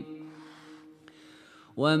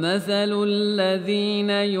ومثل الذين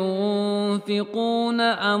ينفقون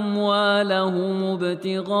أموالهم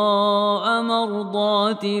ابتغاء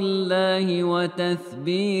مرضات الله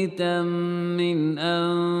وتثبيتا من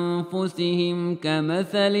أنفسهم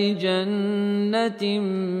كمثل جنة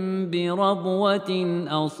بربوة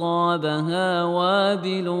أصابها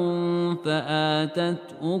وابل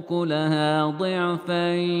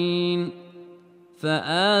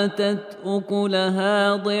فآتت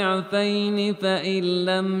أكلها ضعفين فإن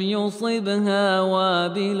لم يصبها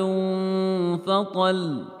وابل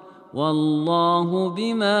فطل والله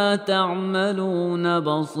بما تعملون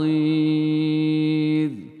بصير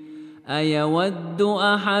أيود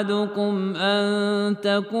أحدكم أن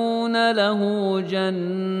تكون له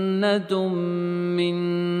جنة من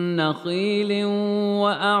نخيل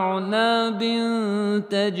وأعناب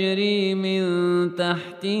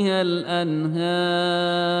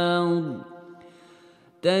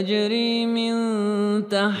تجري من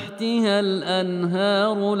تحتها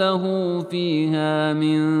الأنهار له فيها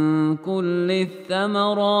من كل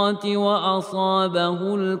الثمرات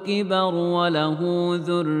وأصابه الكبر وله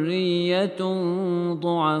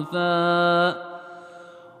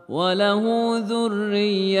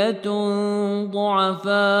ذرية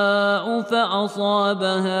ضعفاء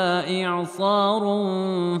فأصابها إعصار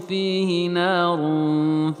فيه نار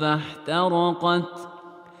فاحترقت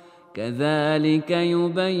كذلك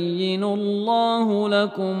يبين الله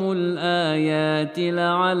لكم الآيات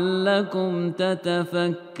لعلكم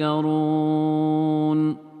تتفكرون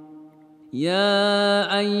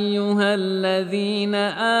يا أيها الذين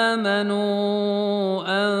آمنوا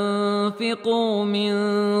أنفقوا من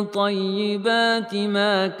طيبات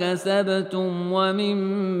ما كسبتم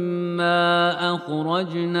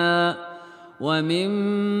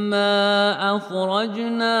ومما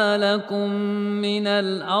أخرجنا لكم من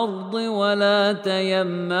الأرض ولا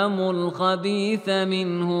تيمموا الخبيث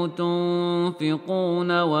منه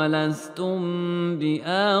تنفقون ولستم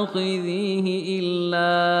بآخذيه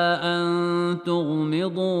إلا أن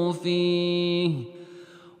تغمضوا فيه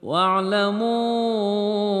واعلموا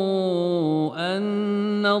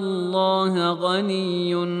أن الله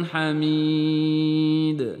غني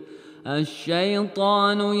حميد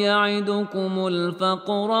الشيطان يعدكم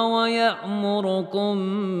الفقر ويأمركم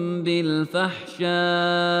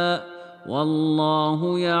بالفحشاء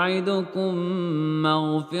والله يعدكم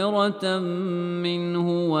مغفرة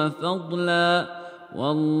منه وفضلا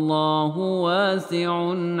والله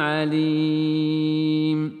واسع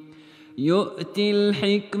عليم يؤتي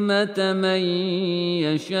الحكمة من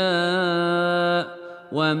يشاء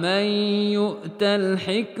ومن يؤت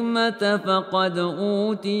الحكمة فقد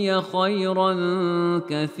أوتي خيرا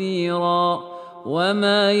كثيرا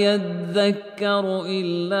وما يذكر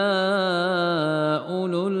إلا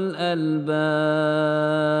أولو الألباب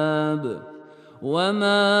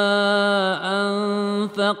وما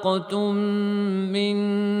أنفقتم من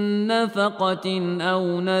نفقة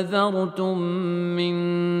أو نذرتم من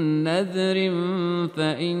نذر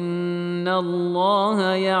فإن الله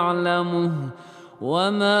يعلمه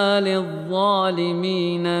وما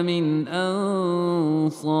للظالمين من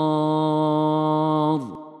أنصار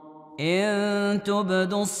إن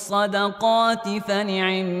تبدوا الصدقات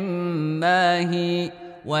فنعما هي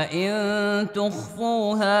وإن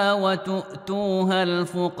تخفوها وتؤتوها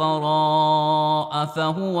الفقراء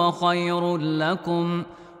فهو خير لكم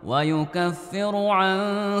ويكفر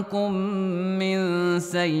عنكم من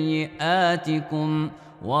سيئاتكم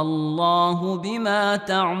والله بما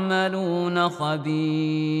تعملون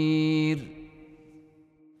خبير.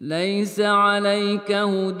 ليس عليك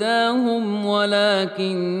هداهم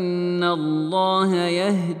ولكن الله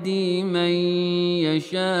يهدي من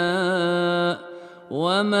يشاء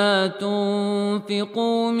وما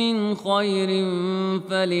تنفقوا من خير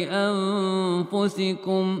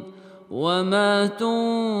فلأنفسكم وما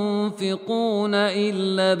تنفقون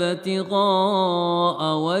إلا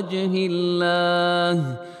ابتغاء وجه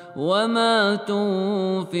الله وما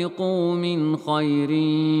تنفقوا من خير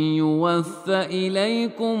يوفى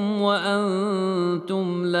إليكم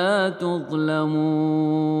وأنتم لا تظلمون.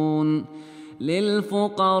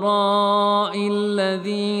 للفقراء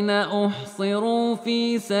الذين أحصروا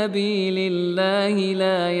في سبيل الله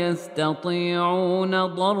لا يستطيعون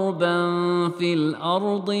ضربا في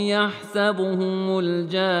الأرض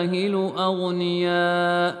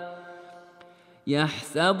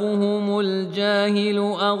يحسبهم الجاهل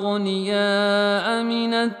أغنياء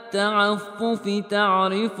من التعفف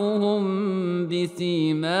تعرفهم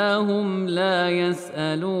بسيماهم لا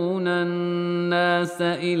يسألون الناس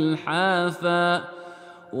إلحافا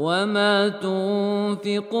وما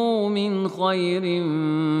تنفقوا من خير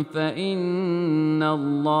فإن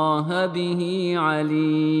الله به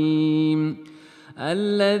عليم.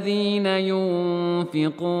 الذين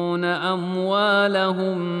ينفقون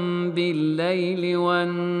أموالهم بالليل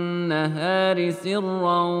والنهار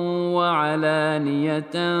سرا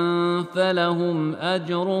وعلانية فلهم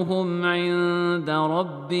أجرهم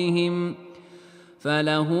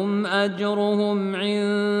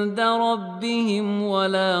عند ربهم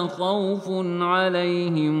ولا خوف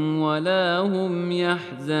عليهم ولا هم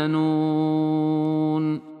يحزنون.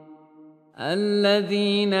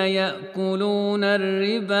 الذين يأكلون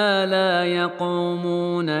الربا لا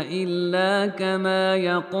يقومون إلا كما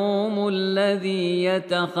يقوم الذي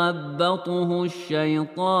يتخبطه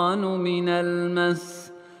الشيطان من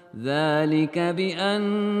المس ذلك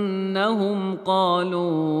بأنهم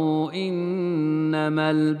قالوا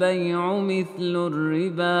إنما البيع مثل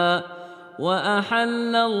الربا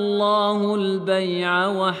وأحل الله البيع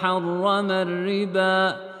وحرم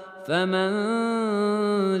الربا فمن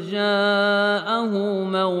جاءه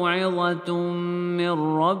موعظة من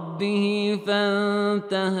ربه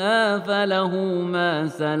فانتهى فله ما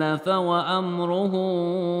سلف وأمره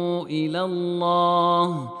إلى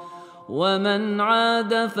الله ومن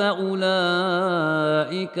عاد فأولئك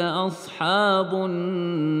أصحاب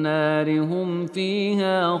النار هم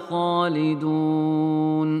فيها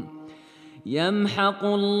خالدون. يمحق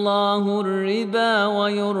الله الربا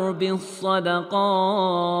ويربي الصدقات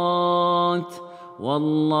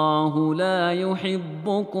والله لا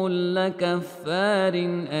يحب كل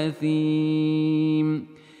كفار أثيم.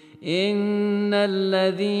 إن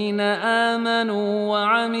الذين آمنوا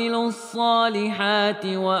وعملوا الصالحات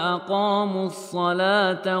وأقاموا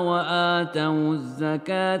الصلاة وآتوا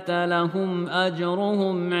الزكاة لهم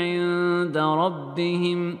أجرهم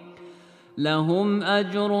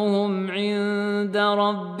عند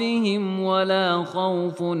ربهم ولا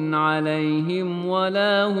خوف عليهم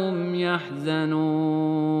ولا هم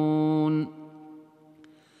يحزنون.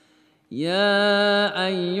 يا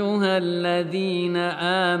أيها الذين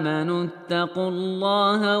آمنوا اتقوا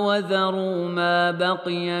الله وذروا ما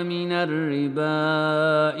بقي من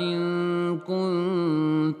الربا إن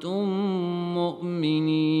كنتم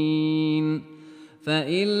مؤمنين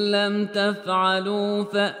فإن لم تفعلوا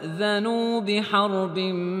فأذنوا بحرب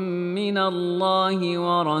من الله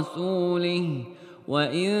ورسوله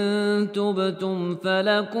وإن تبتم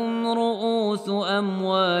فلكم رؤوس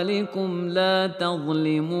أموالكم لا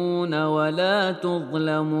تظلمون ولا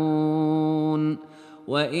تظلمون.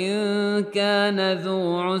 وإن كان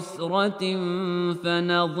ذو عسرة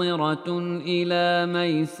فنظرة إلى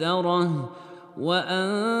ميسرة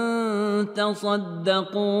وأن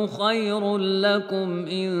تصدقوا خير لكم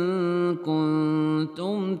إن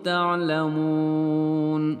كنتم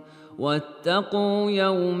تعلمون. واتقوا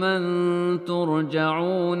يوما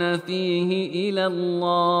ترجعون فيه إلى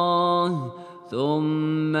الله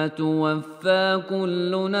ثم توفى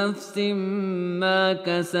كل نفس ما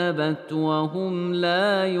كسبت وهم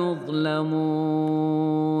لا يظلمون.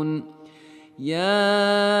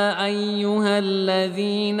 يا أيها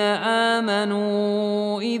الذين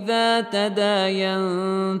آمنوا إذا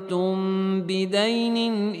تداينتم بدين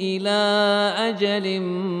إلى أجل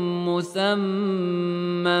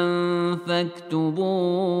مسمى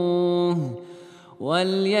فاكتبوه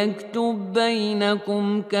وليكتب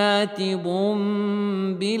بينكم كاتب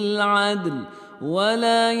بالعدل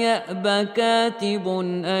ولا يأب كاتب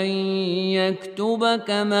أن يكتب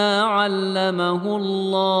كما علمه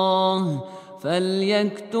الله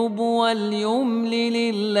فليكتب وليملل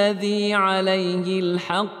الذي عليه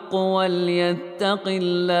الحق وليتق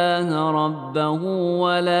الله ربه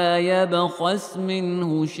ولا يبخس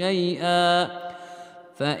منه شيئا،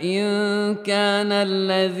 فإن كان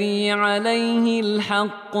الذي عليه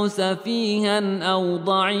الحق سفيها أو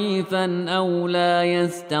ضعيفا أو لا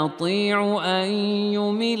يستطيع أن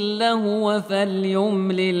يمل هو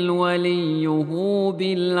فليملل وليه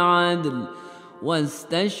بالعدل،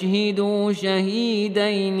 واستشهدوا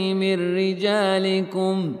شهيدين من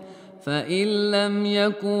رجالكم، فإن لم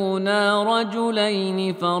يكونا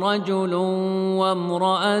رجلين فرجل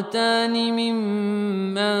وامرأتان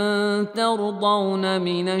ممن ترضون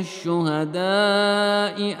من الشهداء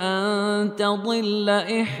أن تضل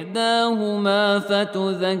إحداهما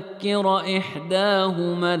فتذكر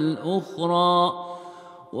إحداهما الأخرى،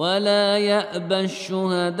 ولا يأبى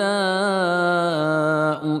الشهداء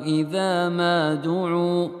إذا ما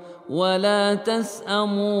دعوا، ولا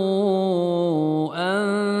تسأموا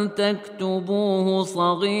أن تكتبوه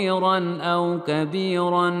صغيرا أو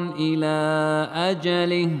كبيرا إلى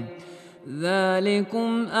أجله،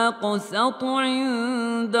 ذلكم أقسط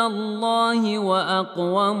عند الله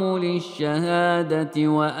وأقوم للشهادة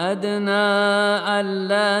وأدنى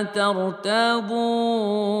ألا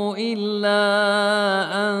ترتابوا إلا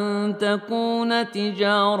أن تكون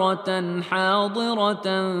تجارة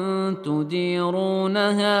حاضرة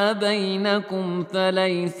تديرونها بينكم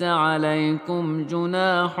فليس عليكم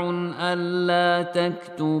جناح ألا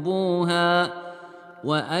تكتبوها،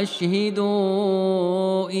 وأشهدوا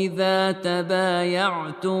إذا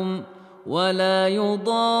تبايعتم، ولا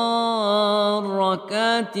يضار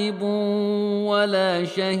كاتب ولا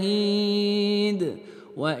شهيد،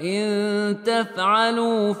 وإن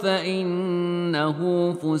تفعلوا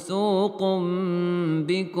فإنه فسوق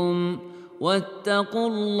بكم، واتقوا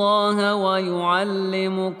الله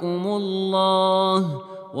ويعلمكم الله،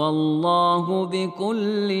 والله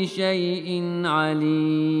بكل شيء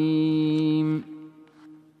عليم.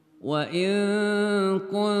 وإن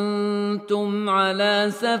كنتم على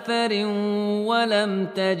سفر ولم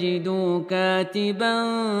تجدوا كاتبا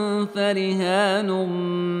فرهان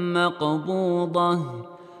مقبوضة،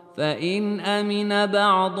 فإن أمن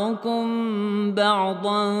بعضكم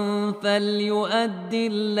بعضا فليؤدي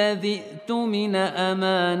الذي اؤتمن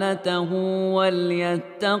أمانته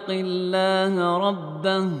وليتق الله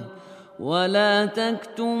ربه، ولا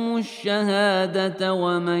تكتموا الشهادة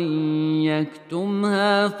ومن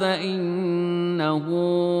يكتمها فإنه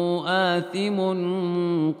آثم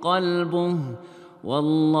قلبه،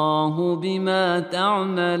 والله بما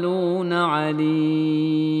تعملون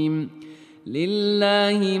عليم.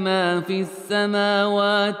 لله ما في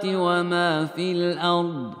السماوات وما في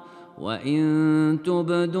الأرض، وإن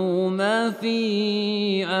تبدوا ما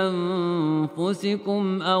في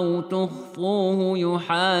أنفسكم أو تخفوه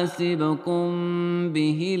يحاسبكم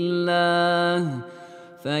به الله،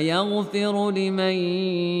 فيغفر لمن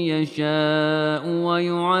يشاء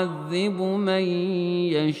ويعذب من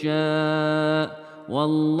يشاء،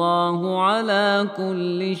 والله على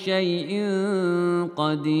كل شيء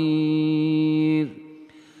قدير.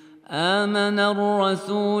 آمن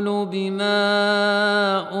الرسول بما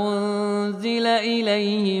أنزل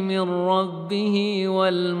إليه من ربه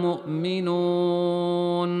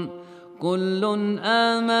والمؤمنون كل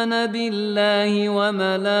آمن بالله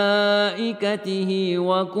وملائكته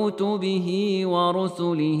وكتبه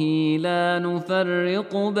ورسله لا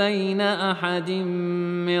نفرق بين أحد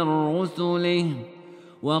من رسله،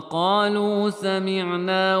 وقالوا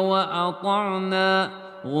سمعنا وأطعنا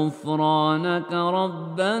غفرانك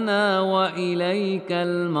ربنا وإليك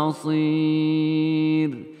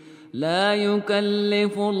المصير. لا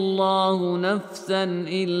يكلف الله نفسا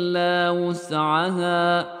إلا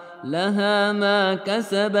وسعها، لها ما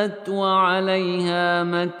كسبت وعليها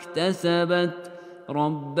ما اكتسبت،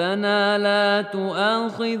 ربنا لا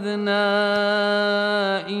تؤاخذنا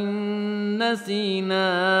إن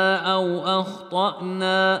نسينا أو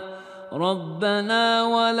أخطأنا، ربنا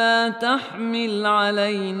ولا تحمل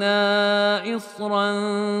علينا إصرا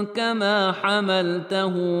كما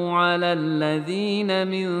حملته على الذين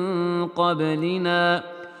من قبلنا،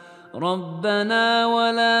 ربنا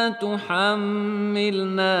ولا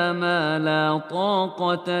تحملنا ما لا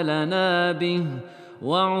طاقة لنا به،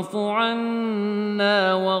 واعف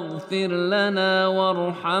عنا واغفر لنا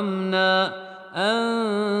وارحمنا،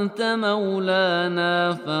 أنت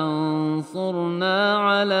مولانا فانصرنا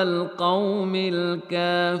على القوم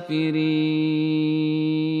الكافرين.